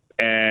plan,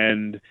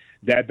 and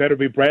that better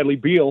be Bradley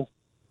Beal.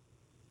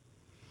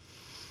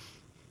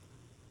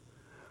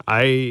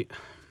 Are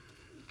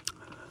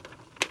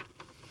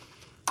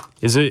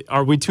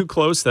we too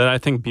close that I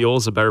think Beal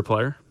is a better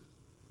player?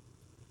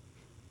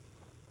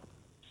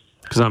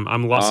 Because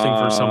I'm lusting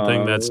for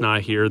something that's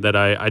not here that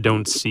I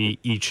don't see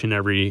each and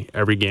every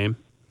game.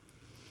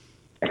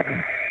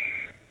 I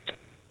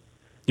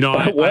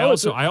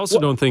also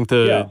don't think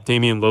the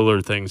Damian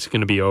Lillard thing's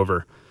going to be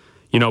over.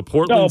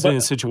 Portland's in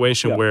a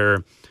situation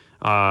where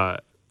Paul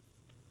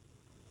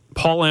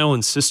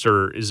Allen's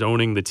sister is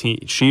owning the team.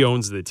 She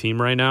owns the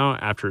team right now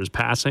after his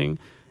passing.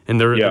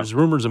 And there's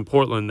rumors in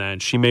Portland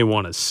that she may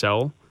want to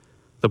sell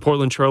the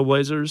Portland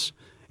Trailblazers.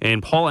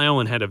 And Paul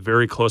Allen had a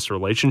very close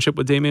relationship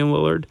with Damian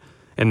Lillard.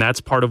 And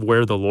that's part of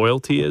where the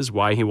loyalty is,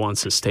 why he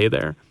wants to stay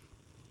there.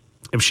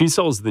 If she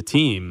sells the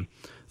team,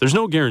 there's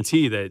no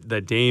guarantee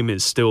that Dame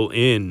is still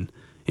in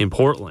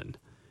Portland.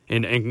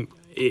 And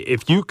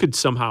if you could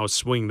somehow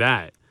swing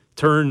that,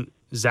 turn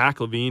Zach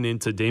LaVine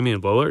into Damian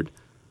Lillard,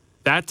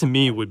 that, to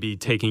me, would be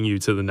taking you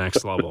to the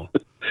next level.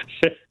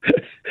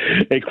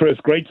 Hey, Chris,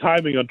 great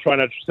timing on trying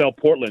to sell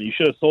Portland. You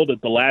should have sold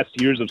it the last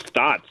years of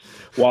Stotts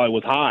while it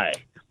was high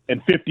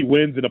and 50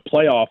 wins in a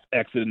playoff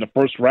exit in the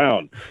first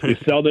round. You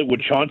sold it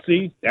with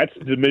Chauncey, that's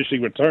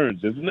diminishing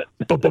returns, isn't it?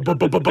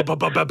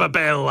 Billups.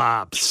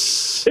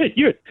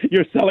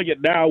 You're selling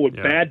it now with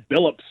bad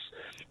Billups.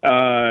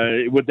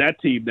 With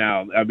that team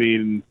now, I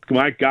mean,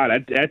 my God,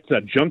 that's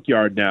a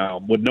junkyard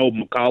now with no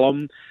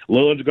McCollum.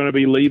 Lillard's going to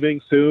be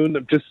leaving soon.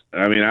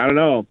 I don't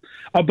know.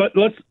 But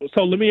let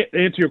me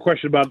answer your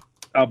question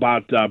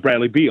about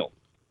Bradley Beal.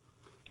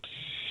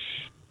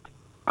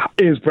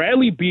 Is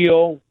Bradley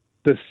Beal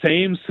the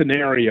same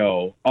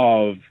scenario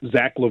of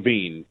Zach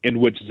LaVine,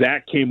 in which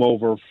Zach came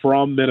over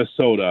from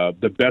Minnesota,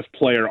 the best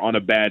player on a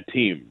bad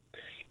team?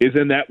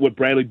 Isn't that what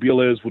Bradley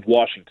Beal is with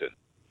Washington?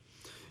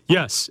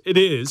 Yes, it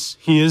is.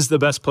 He is the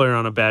best player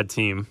on a bad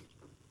team.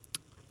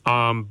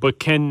 But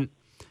can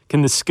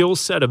the skill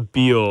set of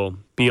Beal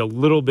be a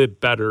little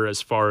bit better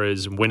as far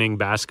as winning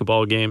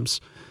basketball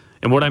games?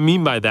 And what I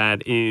mean by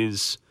that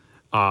is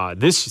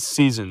this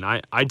season,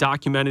 I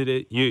documented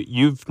it.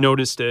 You've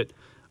noticed it.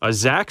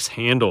 Zach's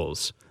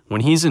handles, when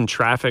he's in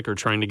traffic or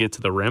trying to get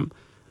to the rim,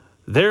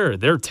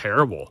 they're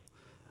terrible.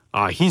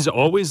 He's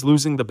always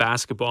losing the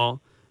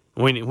basketball.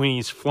 When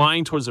he's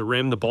flying towards the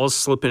rim, the ball's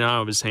slipping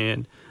out of his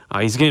hand.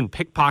 He's getting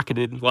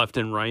pickpocketed left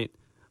and right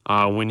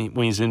when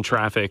he's in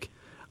traffic.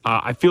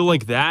 I feel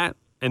like that,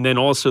 and then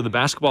also the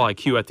basketball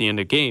IQ at the end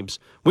of games.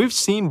 We've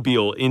seen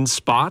Beal in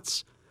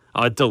spots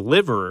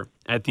deliver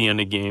at the end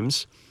of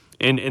games,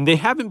 and they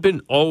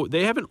haven't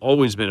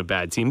always been a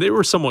bad team. They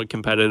were somewhat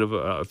competitive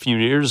a few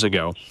years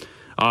ago,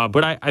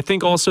 but I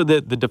think also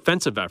that the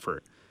defensive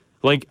effort.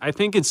 Like, I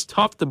think it's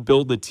tough to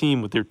build a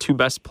team with their two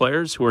best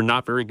players who are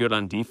not very good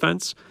on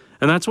defense,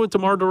 and that's what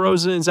DeMar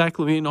DeRozan and Zach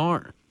LaVine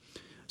are.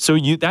 So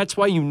that's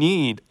why you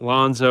need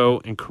Lonzo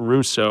and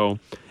Caruso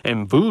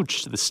and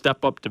Vooch to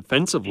step up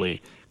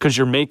defensively, because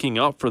you're making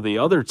up for the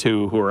other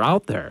two who are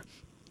out there.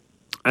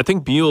 I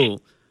think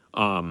Beal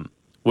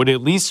would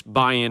at least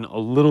buy in a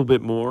little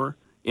bit more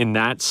in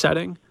that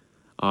setting.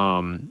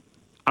 I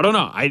don't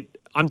know.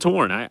 I'm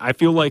torn. I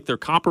feel like they're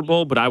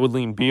comparable, but I would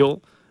lean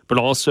Beal. But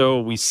also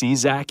we see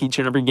Zach each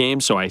and every game,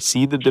 so I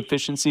see the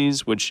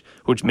deficiencies, which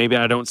maybe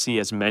I don't see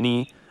as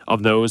many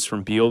of those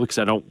from Beal because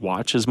I don't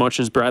watch as much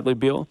as Bradley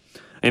Beal.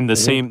 And the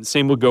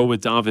same would go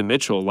with Donovan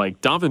Mitchell.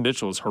 Like, Donovan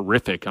Mitchell is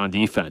horrific on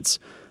defense,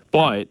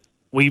 but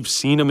we've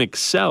seen him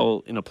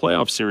excel in a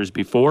playoff series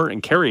before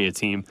and carry a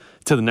team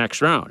to the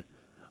next round.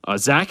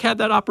 Zach had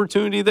that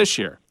opportunity this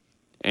year,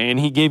 and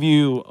he gave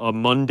you a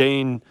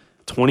mundane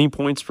 20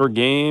 points per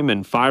game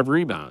and 5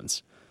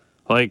 rebounds.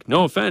 Like,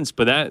 no offense,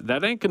 but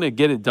that ain't going to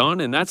get it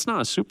done, and that's not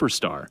a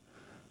superstar.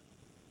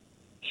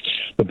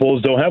 The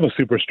Bulls don't have a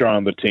superstar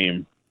on the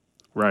team.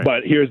 Right.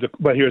 But here's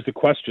the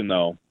question,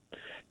 though.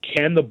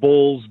 Can the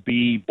Bulls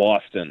be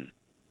Boston?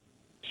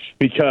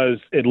 Because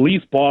at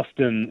least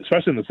Boston,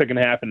 especially in the second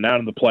half and now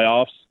in the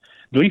playoffs,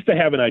 at least they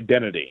have an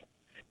identity.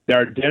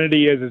 Their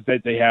identity is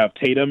that they have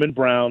Tatum and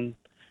Brown,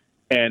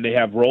 and they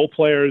have role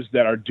players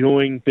that are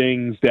doing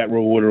things that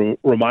would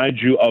remind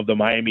you of the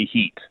Miami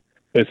Heat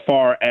as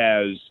far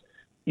as,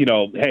 you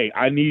know, hey,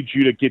 I need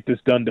you to get this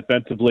done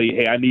defensively.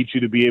 Hey, I need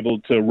you to be able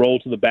to roll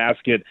to the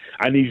basket.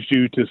 I need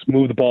you to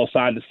move the ball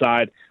side to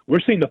side. We're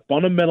seeing the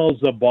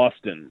fundamentals of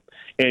Boston.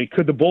 And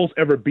could the Bulls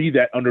ever be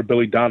that under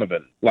Billy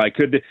Donovan? Like,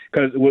 so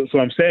what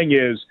I'm saying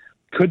is,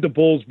 could the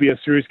Bulls be a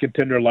serious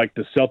contender like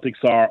the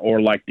Celtics are or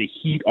like the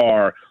Heat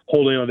are,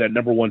 holding on that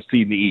number one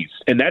seed in the East?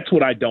 And that's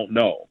what I don't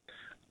know.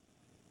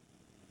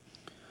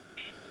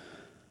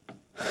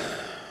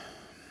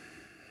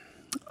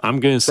 I'm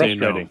going to say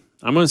no.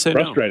 I'm going to say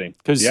frustrating.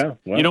 Because you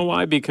know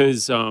why?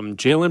 Because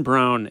Jaylen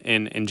Brown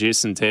and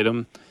Jason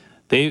Tatum,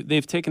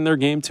 they've taken their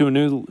game to a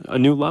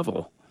new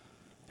level.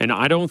 And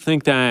I don't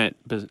think that,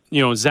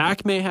 you know,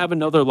 Zach may have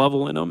another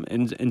level in him,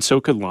 and so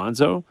could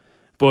Lonzo,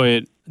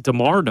 but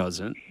DeMar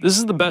doesn't. This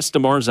is the best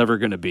DeMar's ever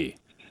going to be.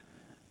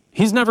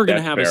 He's never going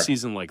to have a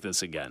season like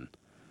this again.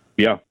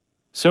 Yeah.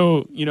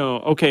 So, you know,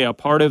 okay, a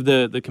part of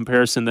the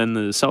comparison then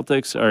the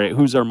Celtics, all right,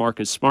 who's our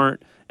Marcus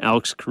Smart?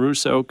 Alex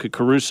Caruso. Could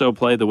Caruso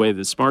play the way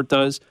that Smart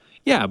does?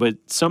 Yeah, but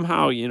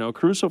somehow, you know,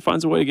 Caruso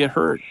finds a way to get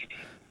hurt.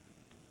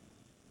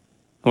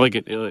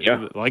 Like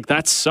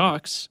that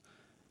sucks.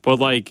 But,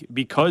 like,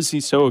 because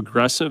he's so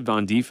aggressive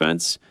on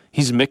defense,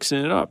 he's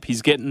mixing it up.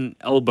 He's getting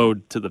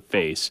elbowed to the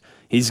face.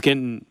 He's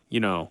getting, you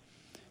know,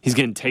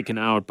 taken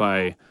out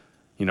by,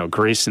 you know,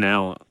 Grayson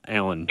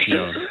Allen, you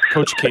know,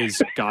 Coach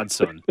K's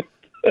godson.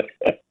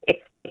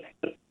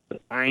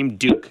 I'm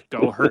Duke.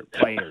 Go hurt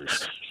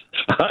players.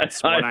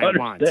 That's what I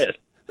want. Yes.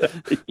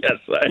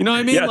 You know what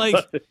I mean? Yes.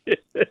 Like,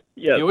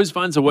 he always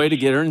finds a way to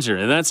get injured,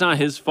 and that's not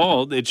his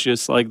fault. It's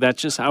just like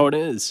that's just how it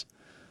is.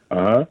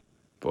 Uh-huh.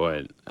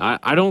 But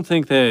I don't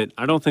think they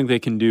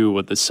can do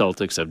what the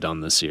Celtics have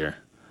done this year.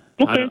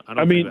 Okay. I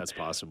don't think that's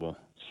possible.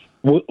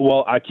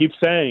 Well, I keep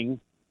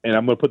saying, and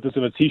I'm going to put this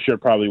in a T-shirt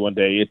probably one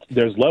day.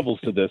 There's levels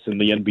to this in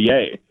the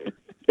NBA.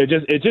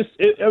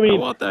 I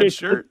want that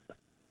shirt.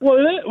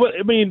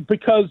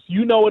 Because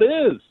you know it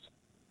is.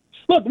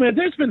 Look, man,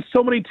 there's been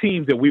so many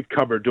teams that we've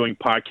covered doing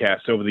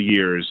podcasts over the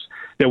years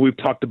that we've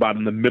talked about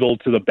in the middle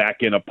to the back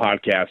end of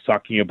podcasts,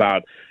 talking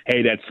about,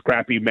 hey, that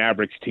scrappy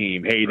Mavericks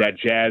team, hey, that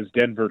Jazz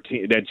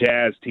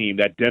team,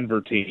 that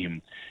Denver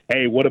team.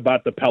 Hey, what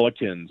about the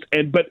Pelicans?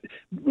 But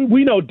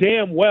we know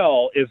damn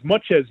well, as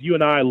much as you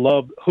and I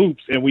love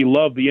hoops and we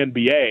love the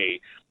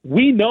NBA,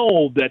 we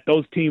know that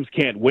those teams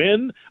can't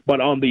win, but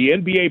on the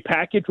NBA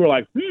package, we're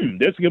like,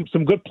 there's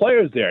some good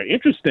players there.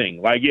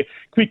 Interesting,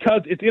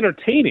 because it's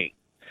entertaining.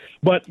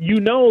 But you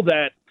know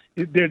that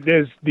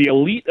there's the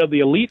elite of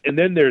the elite, and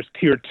then there's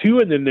tier 2,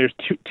 and then there's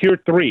tier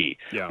 3.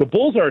 Yeah. The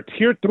Bulls are a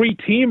tier 3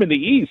 team in the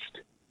East.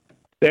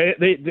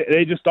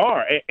 They just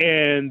are,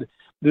 and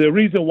the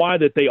reason why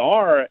that they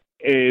are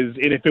is,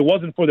 and if it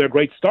wasn't for their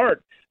great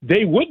start,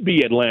 they would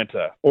be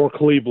Atlanta or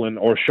Cleveland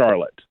or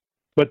Charlotte.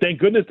 But thank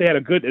goodness they had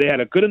a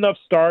good enough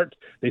start.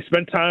 They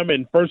spent time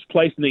in first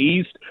place in the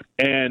East,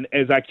 and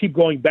as I keep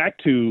going back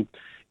to,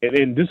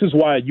 and this is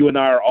why you and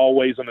I are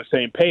always on the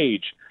same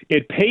page,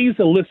 it pays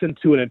to listen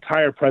to an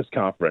entire press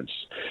conference,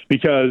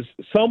 because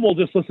some will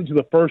just listen to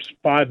the first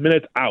 5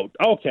 minutes out.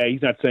 Okay,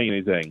 he's not saying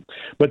anything.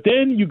 But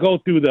then you go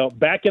through the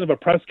back end of a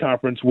press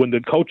conference when the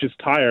coach is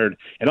tired,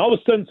 and all of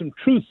a sudden some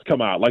truths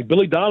come out, like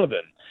Billy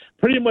Donovan,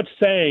 pretty much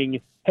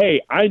saying,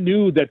 hey, I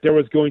knew that there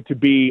was going to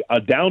be a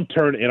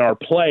downturn in our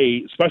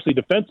play, especially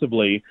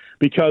defensively,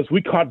 because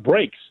we caught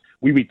breaks.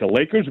 We beat the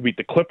Lakers, we beat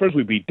the Clippers,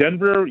 we beat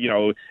Denver,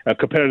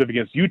 competitive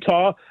against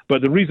Utah.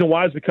 But the reason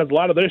why is because a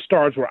lot of their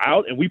stars were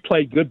out and we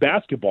played good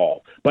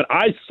basketball. But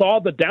I saw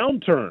the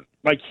downturn.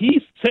 Like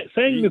he's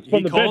saying this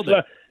from the bench.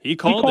 He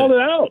called it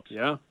out.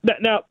 Yeah.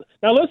 Now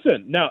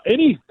listen. Now,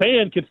 any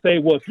fan could say,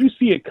 well, if you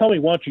see it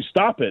coming, why don't you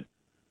stop it?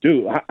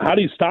 Dude, how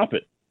do you stop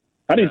it?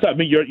 How do you stop? I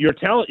mean, your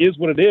talent is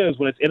what it is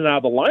when it's in and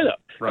out of the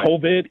lineup. Right.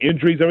 COVID,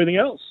 injuries, everything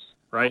else.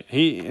 Right.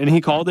 He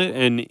called it,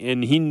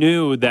 and he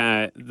knew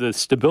that the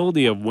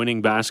stability of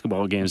winning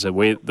basketball games, the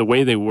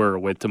way they were,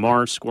 with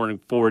DeMar scoring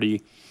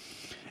 40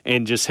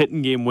 and just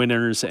hitting game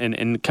winners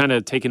and kind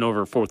of taking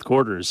over fourth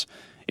quarters,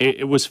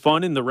 it was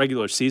fun in the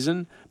regular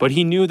season, but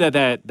he knew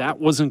that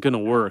wasn't going to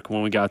work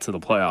when we got to the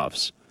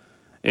playoffs.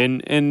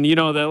 And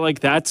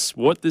that's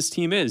what this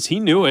team is. He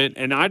knew it,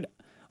 and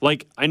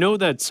I know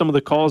that some of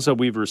the calls that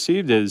we've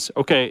received is,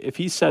 okay, if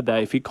he said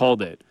that, if he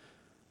called it,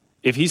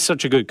 if he's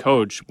such a good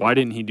coach, why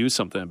didn't he do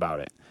something about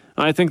it?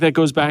 And I think that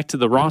goes back to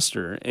the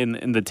roster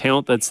and the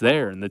talent that's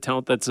there and the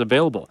talent that's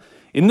available.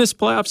 In this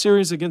playoff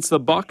series against the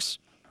Bucks,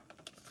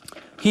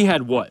 he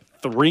had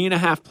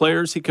 3.5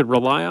 players he could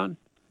rely on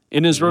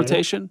in his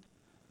rotation?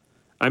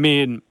 I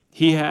mean,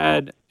 he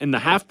had, and the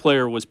half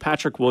player was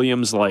Patrick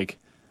Williams, like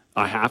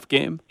a half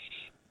game.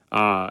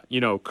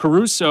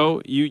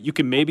 Caruso, you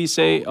can maybe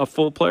say a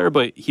full player,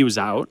 but he was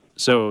out.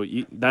 So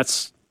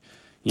that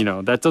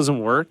doesn't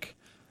work.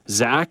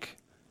 Zach,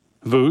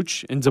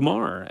 Vooch, and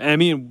DeMar. I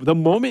mean, the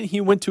moment he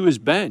went to his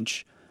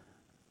bench,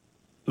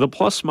 the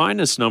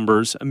plus-minus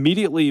numbers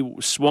immediately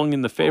swung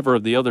in the favor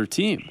of the other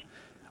team.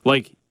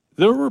 Like,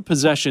 there were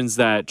possessions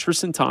that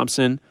Tristan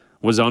Thompson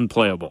was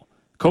unplayable.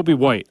 Kobe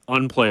White,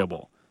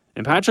 unplayable.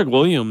 And Patrick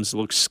Williams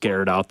looks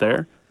scared out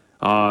there.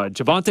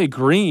 Javonte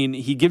Green,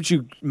 he gives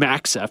you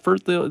max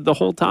effort the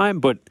whole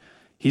time, but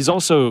he's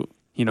also,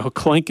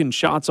 clanking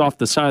shots off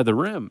the side of the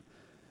rim.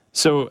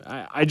 So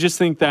I just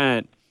think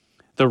that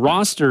the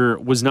roster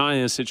was not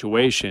in a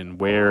situation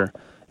where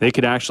they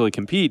could actually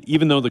compete,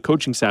 even though the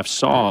coaching staff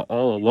saw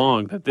all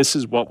along that this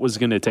is what was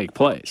going to take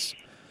place.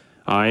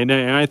 And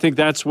I think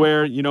that's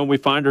where, we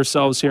find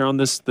ourselves here on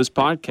this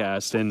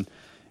podcast.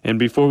 And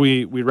before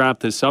we wrap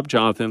this up,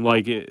 Jonathan,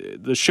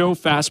 the show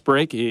Fast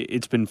Break,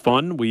 it's been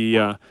fun. We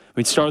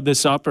started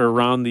this up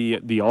around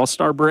the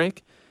All-Star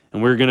break,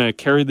 and we're going to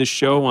carry this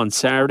show on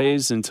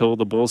Saturdays until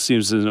the Bulls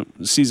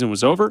season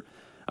was over.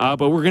 But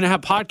we're going to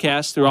have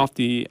podcasts throughout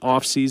the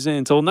offseason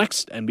until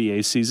next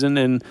NBA season,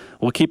 and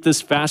we'll keep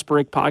this Fast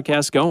Break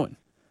podcast going.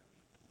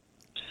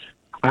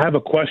 I have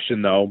a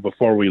question, though,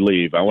 before we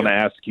leave. I want to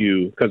ask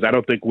you, because I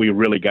don't think we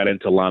really got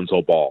into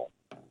Lonzo Ball.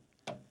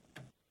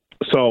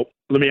 So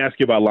let me ask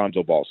you about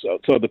Lonzo Ball.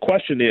 So the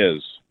question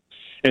is,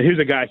 and here's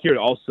a guy here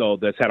also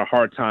that's had a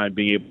hard time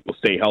being able to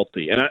stay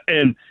healthy.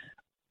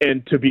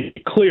 And to be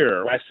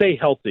clear, when I say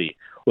healthy,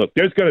 look,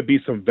 there's going to be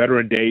some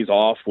veteran days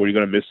off where you're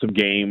going to miss some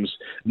games.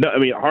 No, I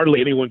mean, hardly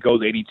anyone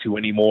goes 82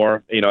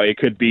 anymore. It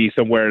could be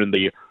somewhere in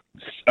the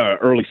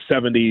early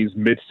 70s,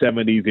 mid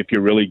 70s if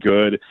you're really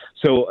good.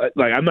 So,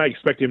 I'm not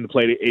expecting him to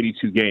play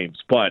 82 games,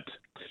 but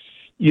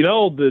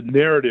the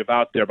narrative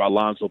out there about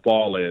Lonzo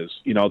Ball is,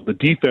 the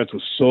defense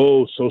was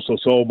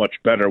so much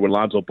better when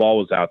Lonzo Ball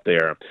was out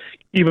there,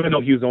 even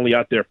though he was only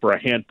out there for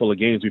a handful of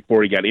games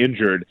before he got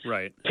injured.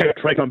 Right. Kept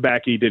trying to come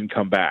back, he didn't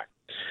come back.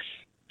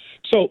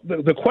 So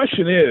the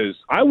question is,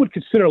 I would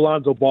consider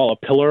Lonzo Ball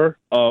a pillar,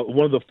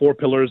 one of the four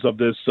pillars of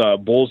this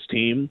Bulls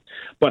team,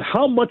 but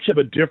how much of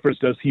a difference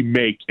does he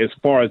make as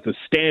far as the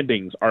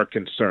standings are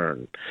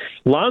concerned?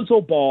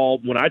 Lonzo Ball,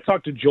 when I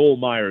talked to Joel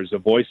Myers, the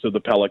voice of the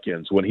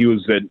Pelicans, when he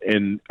was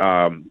in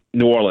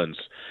New Orleans,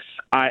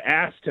 I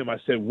asked him, I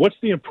said, what's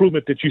the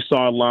improvement that you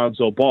saw in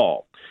Lonzo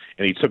Ball?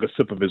 And he took a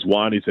sip of his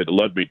wine. He said,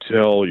 let me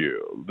tell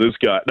you, this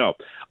guy. No,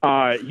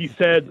 he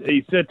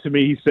said to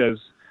me, he says,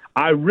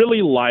 I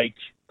really like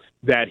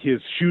that his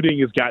shooting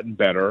has gotten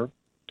better.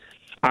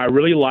 I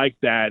really like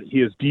that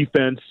his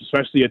defense,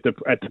 especially at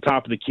the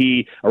top of the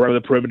key around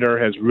the perimeter,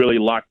 has really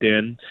locked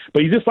in.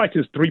 But he just liked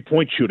his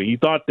three-point shooting. He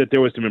thought that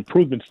there was some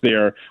improvements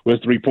there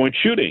with three-point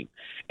shooting.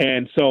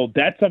 And so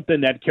that's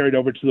something that carried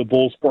over to the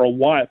Bulls for a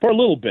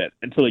little bit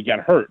until he got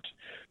hurt.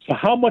 So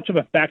how much of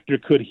a factor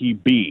could he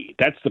be?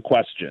 That's the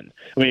question.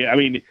 I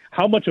mean,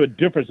 how much of a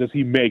difference does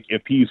he make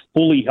if he's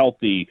fully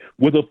healthy,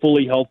 with a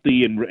fully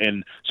healthy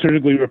and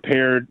surgically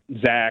repaired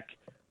Zach,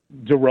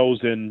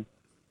 DeRozan,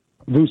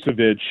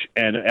 Vucevic,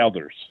 and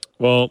others?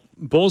 Well,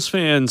 Bulls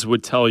fans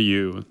would tell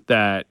you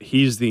that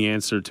he's the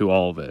answer to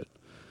all of it.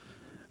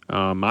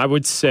 I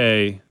would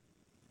say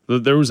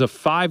that there was a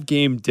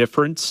 5-game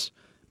difference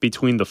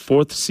between the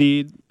 4th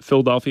seed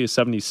Philadelphia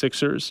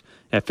 76ers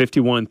at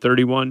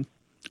 51-31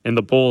 and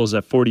the Bulls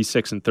at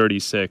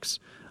 46-36,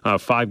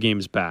 5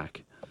 games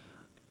back.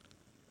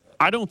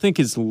 I don't think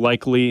it's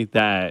likely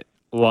that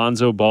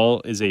Lonzo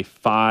Ball is a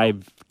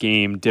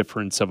 5-game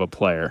difference of a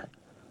player.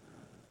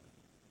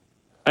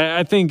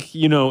 I think,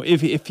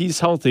 if he's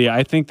healthy,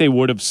 I think they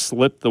would have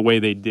slipped the way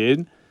they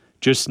did,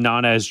 just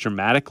not as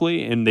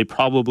dramatically, and they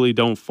probably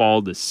don't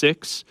fall to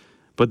 6,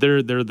 but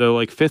they're the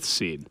 5th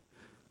seed.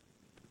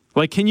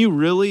 Can you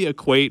really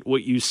equate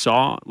what you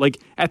saw?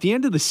 At the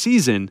end of the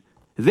season,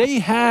 they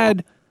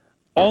had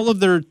all of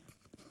their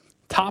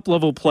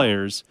top-level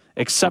players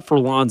except for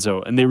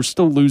Lonzo, and they were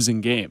still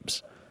losing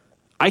games.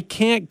 I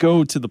can't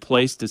go to the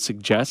place to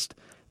suggest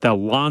that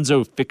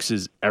Lonzo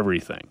fixes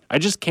everything. I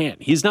just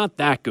can't. He's not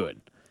that good.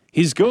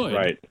 He's good.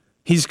 Right.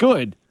 He's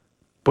good.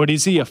 But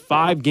is he a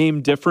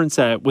 5-game difference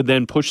that would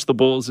then push the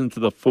Bulls into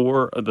the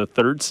 4 or the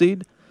 3rd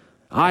seed?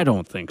 I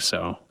don't think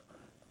so.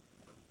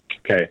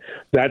 Okay.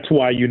 That's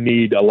why you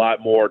need a lot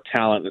more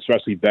talent,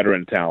 especially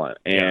veteran talent.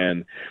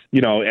 And,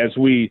 as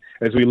we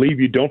leave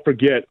you, don't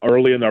forget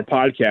early in our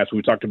podcast,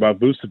 we talked about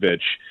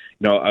Vucevic.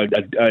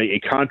 A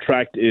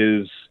contract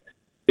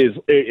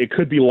it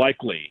could be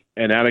likely.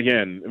 And that,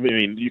 again,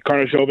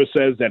 Karnisovas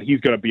says that he's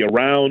going to be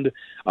around.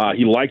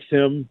 He likes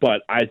him,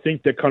 but I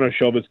think that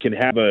Karnisovas can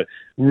have a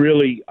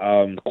really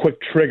quick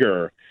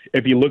trigger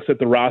if he looks at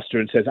the roster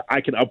and says,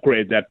 I can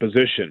upgrade that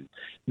position.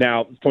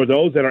 Now, for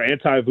those that are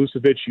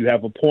anti-Vucevic, you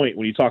have a point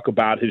when you talk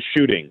about his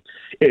shooting.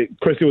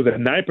 Chris, it was a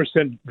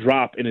 9%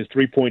 drop in his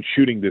three-point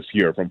shooting this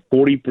year, from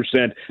 40%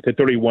 to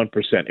 31%.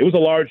 It was a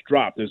large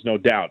drop, there's no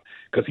doubt,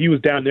 because he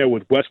was down there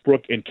with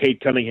Westbrook and Cade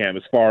Cunningham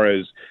as far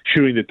as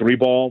shooting the three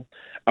ball.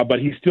 But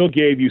he still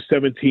gave you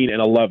 17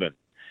 and 11.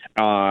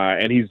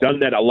 And he's done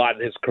that a lot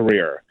in his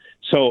career.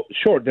 So,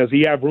 sure, does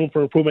he have room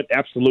for improvement?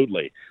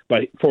 Absolutely.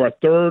 But for a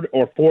 3rd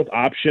or 4th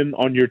option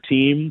on your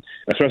team,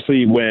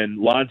 especially when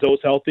Lonzo's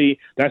healthy,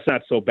 that's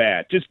not so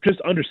bad. Just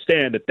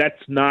understand that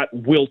that's not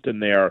Wilt in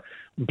there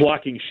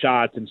blocking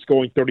shots and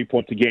scoring 30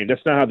 points a game.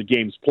 That's not how the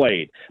game's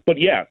played. But,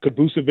 yeah, could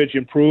Vucevic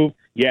improve?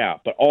 Yeah,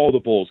 but all the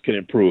Bulls can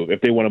improve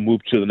if they want to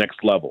move to the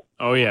next level.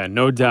 Oh, yeah,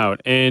 no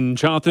doubt. And,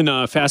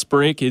 Jonathan, fast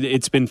break,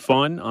 it's been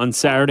fun on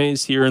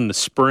Saturdays here in the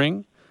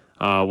spring.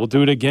 We'll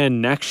do it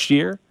again next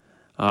year.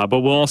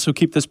 But we'll also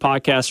keep this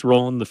podcast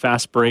rolling, the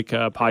Fast Break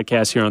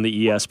podcast here on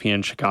the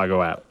ESPN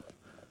Chicago app.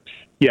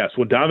 Yes,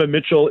 when Donovan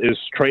Mitchell is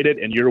traded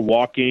and you're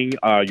walking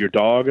your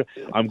dog,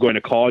 I'm going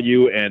to call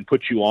you and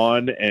put you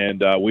on,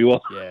 and we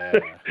will. Yeah.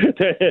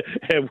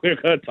 And we're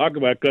going to talk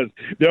about it because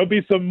there'll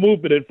be some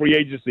movement in free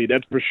agency,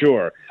 that's for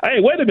sure. Hey,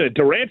 wait a minute,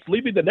 Durant's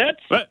leaving the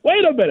Nets?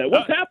 Wait a minute,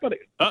 what's happening?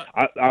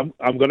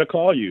 I'm going to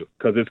call you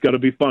because it's going to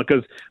be fun.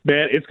 Because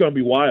man, it's going to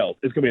be wild.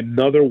 It's going to be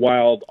another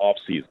wild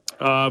offseason.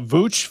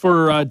 Vooch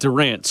for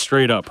Durant,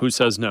 straight up. Who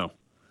says no?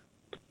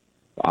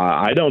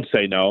 I don't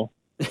say no.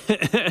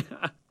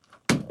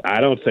 I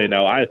don't say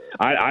no.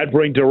 I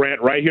bring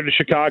Durant right here to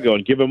Chicago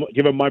and give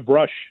him my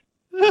brush.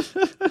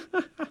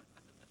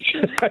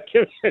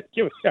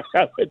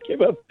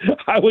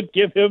 I would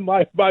give him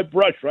my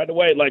brush right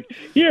away. Like,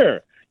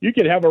 here, you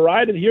can have a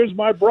ride, and here's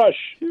my brush.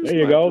 There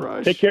you go.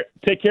 Brush.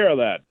 Take care of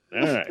that.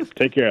 All right,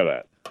 take care of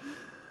that.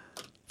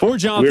 For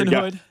Jonathan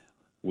Hood.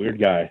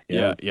 Weird guy.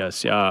 Yeah.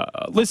 Yes.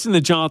 Listen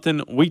to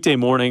Jonathan weekday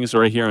mornings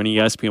right here on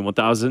ESPN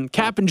 1000.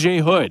 Cap and Jay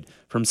Hood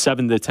from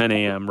 7 to 10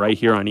 a.m. right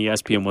here on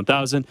ESPN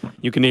 1000.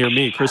 You can hear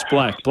me, Chris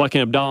Black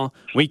and Abdal,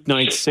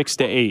 weeknights 6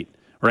 to 8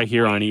 right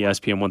here on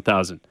ESPN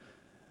 1000.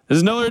 This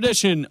is another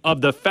edition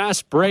of the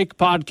Fast Break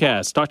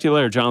podcast. Talk to you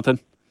later, Jonathan.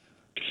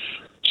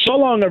 So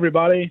long,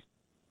 everybody.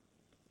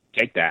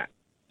 Take that.